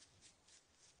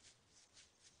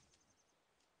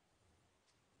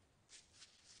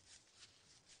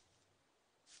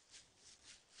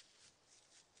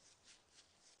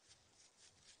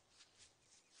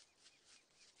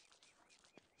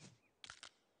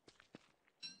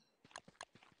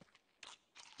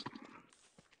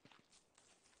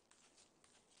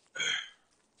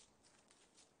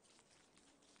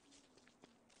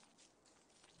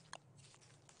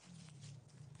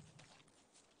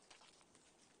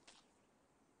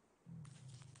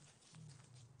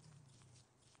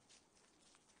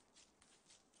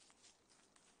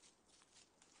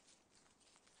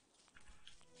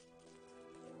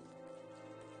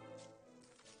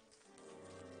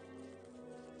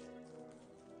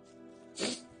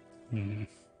 Hmm.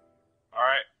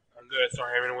 Alright. I'm gonna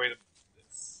start having away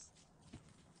this.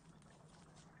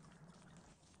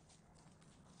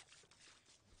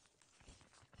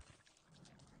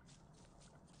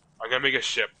 I'm gonna make a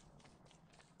ship.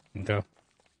 Okay.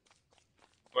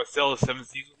 Want to sail the 7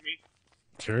 seas with me?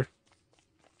 Sure.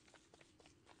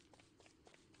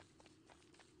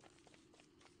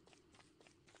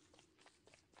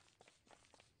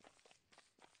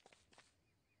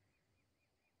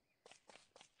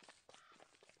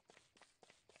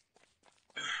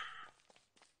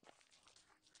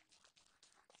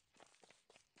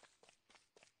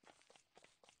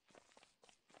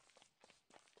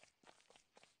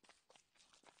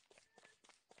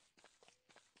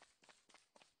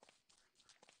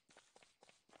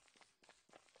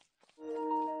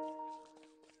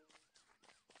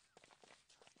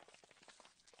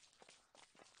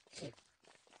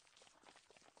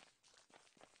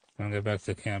 When I get back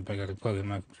to camp, I gotta plug in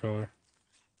my controller.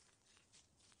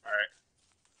 Alright.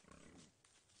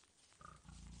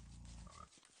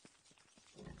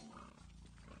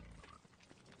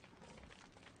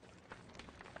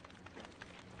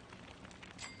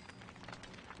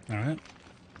 Alright.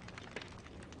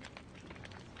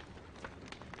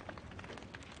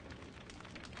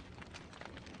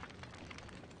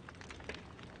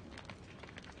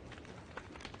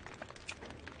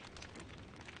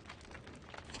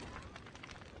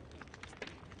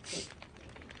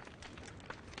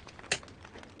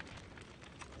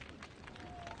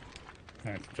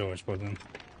 Alright, controller's plugged in.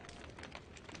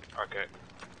 Okay.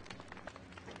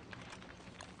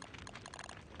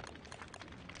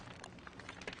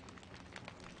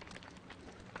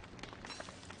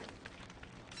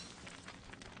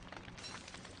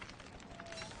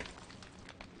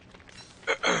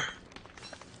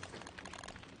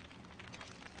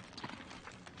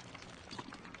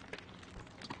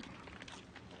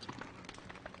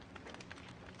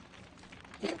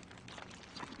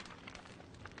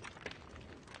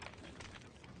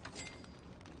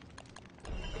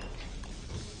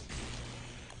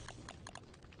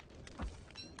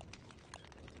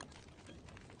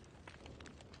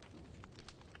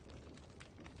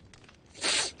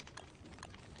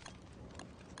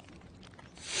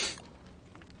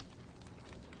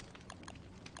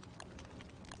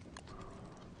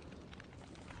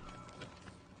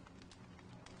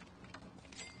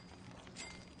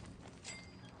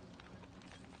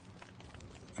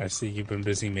 I see you've been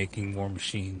busy making more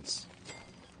machines.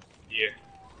 Yeah.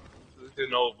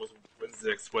 Didn't know when's the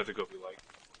next weather gonna be like.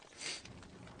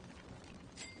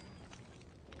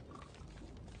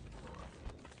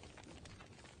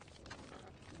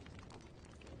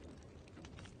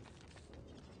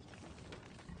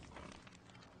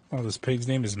 Oh, this pig's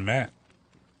name is Matt.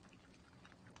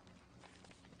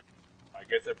 I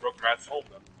guess I broke Matt's home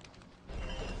then.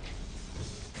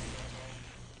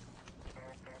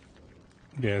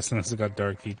 Yeah, since it got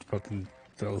dark, he fucking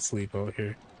fell asleep out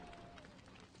here.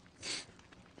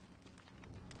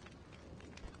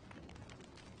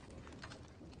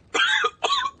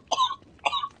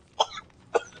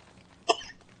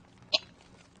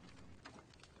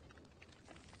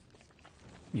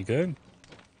 You good?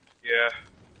 Yeah.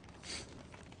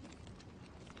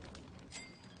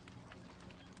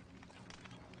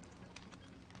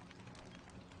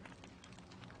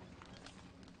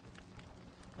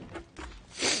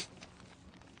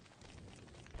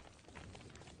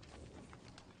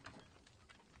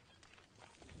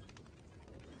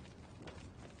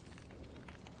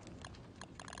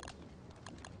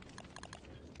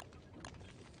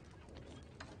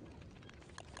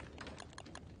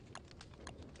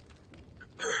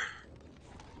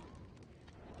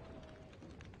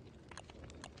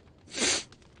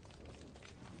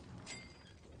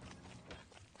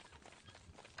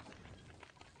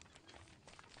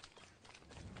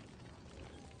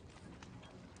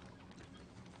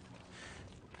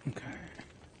 Okay.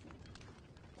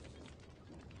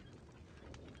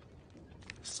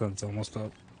 Sun's almost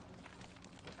up.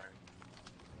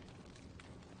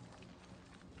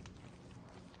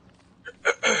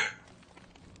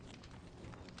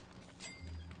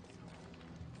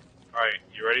 Alright,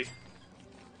 you ready?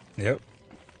 Yep.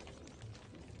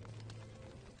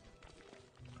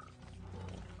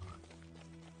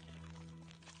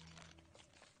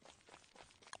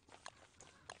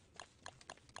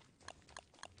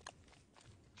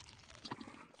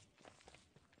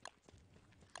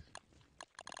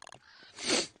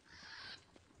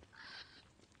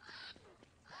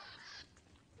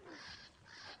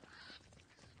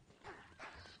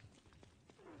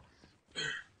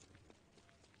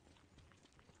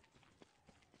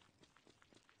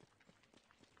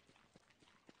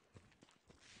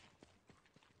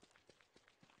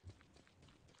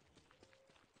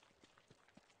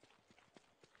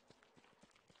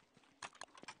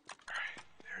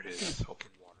 There it is. Open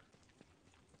water.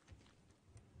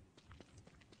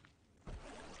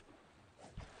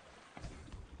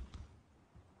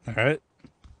 All right.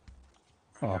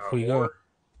 Now Off we go. ore.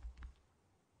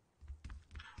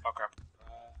 Oh crap.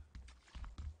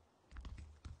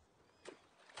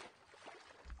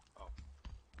 Oh.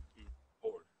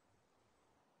 Ore.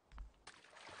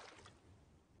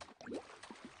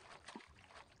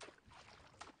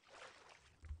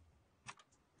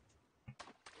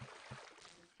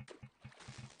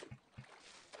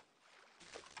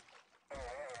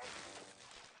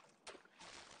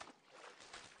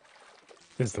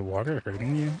 Is the water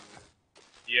hurting you?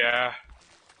 Yeah.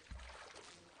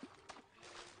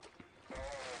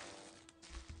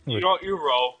 You Would, know what? You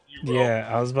row. You row. yeah,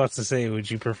 I was about to say,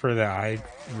 would you prefer that I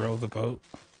row the boat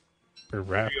or Here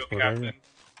you raft, go, whatever? Captain.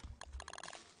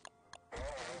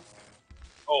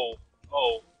 Oh.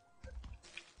 Oh.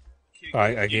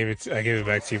 I Keep. I gave it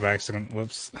back to you by accident.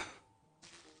 Whoops.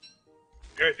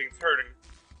 Everything's hurting.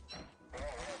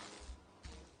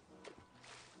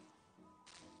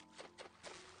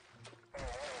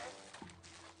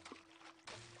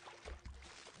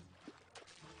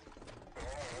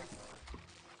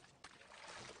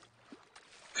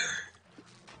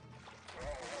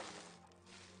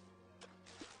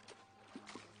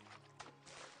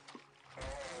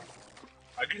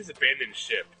 I could just abandon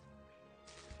ship.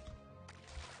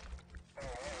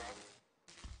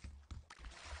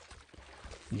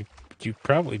 You you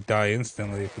probably die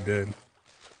instantly if you did.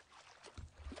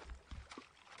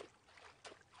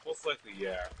 Most likely,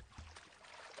 yeah.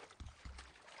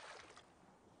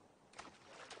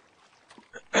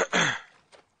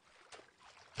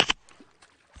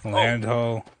 Oh, Land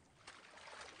ho.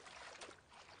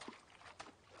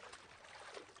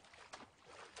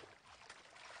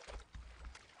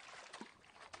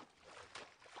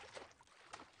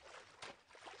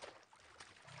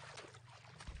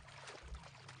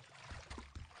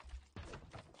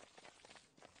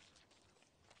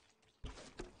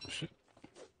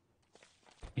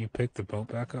 You picked the boat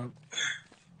back up?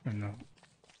 Or no?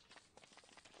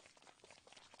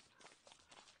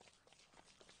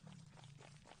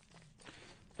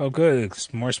 Oh, good.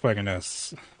 It's more spider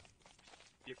nests.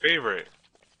 your favorite.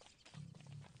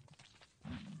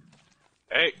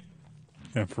 Hey,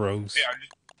 And hey, frogs. I'm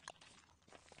just.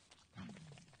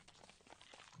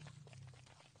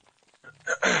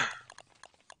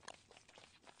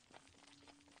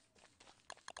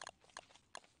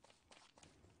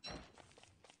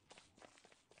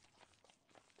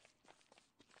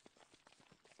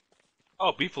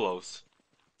 Oh, beefaloes.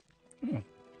 Hmm.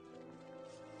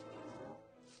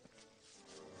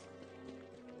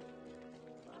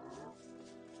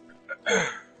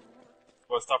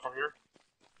 Want to stop from here?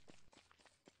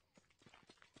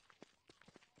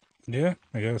 Yeah,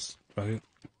 I guess. But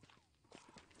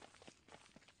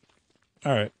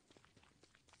alright.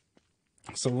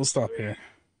 So we'll stop Let here. me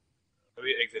let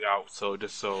me exit out. So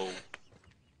just so.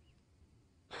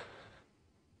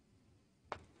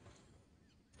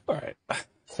 Alright.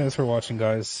 Thanks for watching,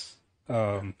 guys.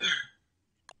 Um,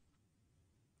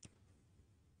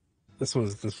 this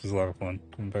was a lot of fun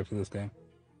coming back to this game.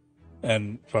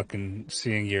 And fucking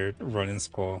seeing your run in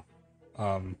Squall,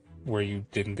 where you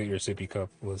didn't get your sippy cup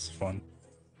was fun.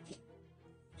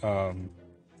 Um,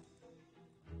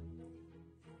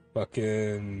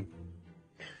 fucking,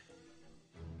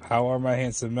 how are my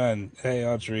handsome men? Hey,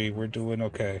 Audrey, we're doing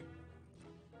okay.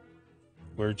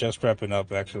 We're just wrapping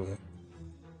up, actually.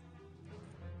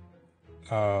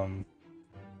 Um,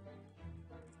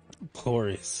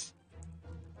 glorious.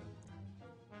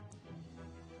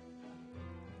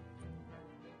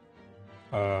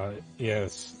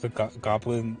 Yes, the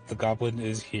goblin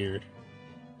is here.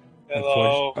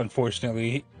 Hello.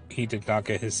 Unfortunately, he did not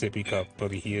get his sippy cup,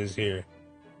 but he is here.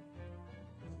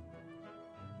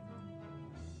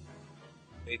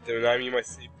 They denied me my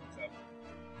sleep cup.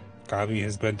 Gobby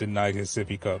has been denied his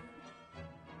sippy cup.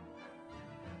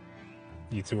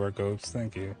 You two are goats.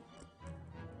 Thank you.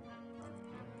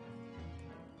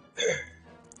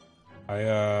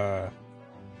 I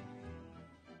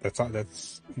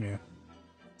that's yeah.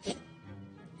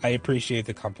 I appreciate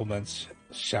the compliments.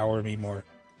 Shower me more.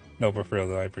 No, but for real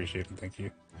though, I appreciate it. Thank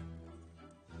you.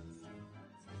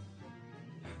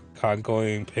 Con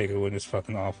going Pegawin is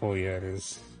fucking awful. Yeah, it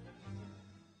is.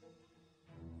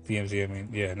 DMZ. I mean,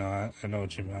 yeah, no, I know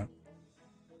what you meant.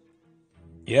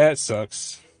 Yeah, it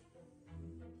sucks.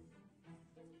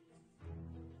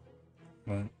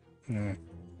 But yeah.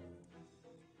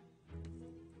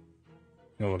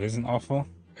 No, it isn't awful.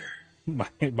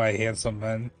 My handsome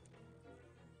men.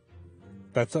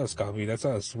 That's us, Gobby. That's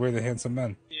us. We're the handsome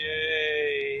men.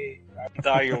 Yay! I'm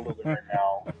dying a little bit right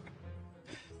now.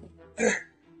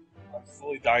 I'm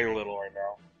slowly dying a little right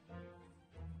now.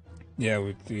 Yeah,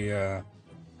 we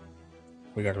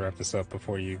gotta wrap this up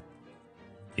before you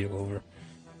heal over.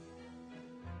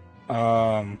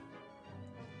 Um,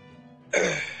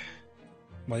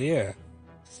 but yeah,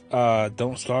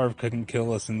 Don't Starve couldn't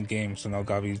kill us in the game, so now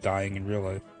Gobby's dying in real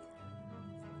life.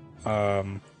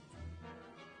 Um,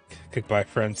 Goodbye,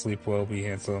 friend. Sleep well. Be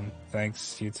handsome.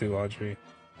 Thanks. You too, Audrey.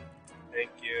 Thank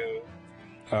you.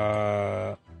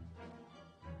 Uh,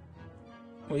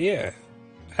 well, yeah.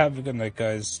 Have a good night,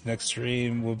 guys. Next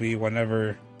stream will be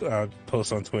whenever.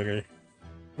 Post on Twitter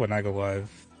when I go live.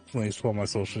 Links to all my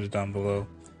socials down below,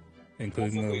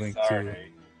 including the Possibly link to. Saturday.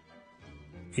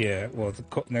 Yeah, well,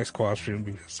 the next co-op stream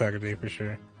will be Saturday for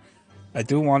sure. I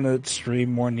do want to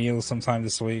stream more Neil sometime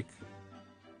this week.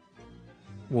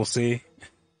 We'll see.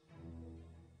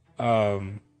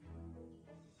 Um,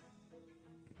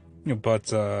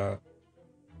 but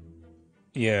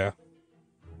yeah,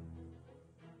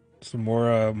 some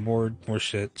more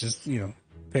shit. Just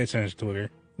pay attention to Twitter.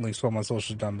 Links to all my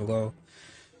socials down below,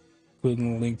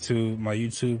 including the link to my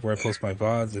YouTube where I post my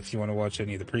VODs if you want to watch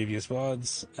any of the previous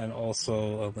VODs, and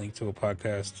also a link to a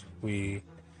podcast we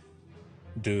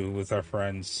do with our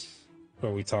friends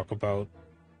where we talk about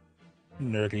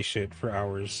nerdy shit for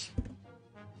hours.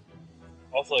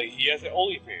 Also, he has an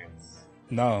OnlyFans.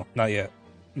 No, not yet.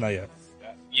 Not yet.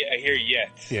 Yeah, I hear yet.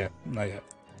 Yeah, not yet.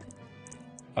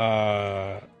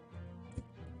 Uh,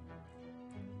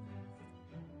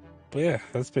 but yeah,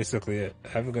 that's basically it.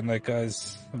 Have a good night,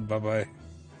 guys. Bye bye.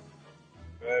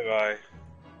 Bye bye.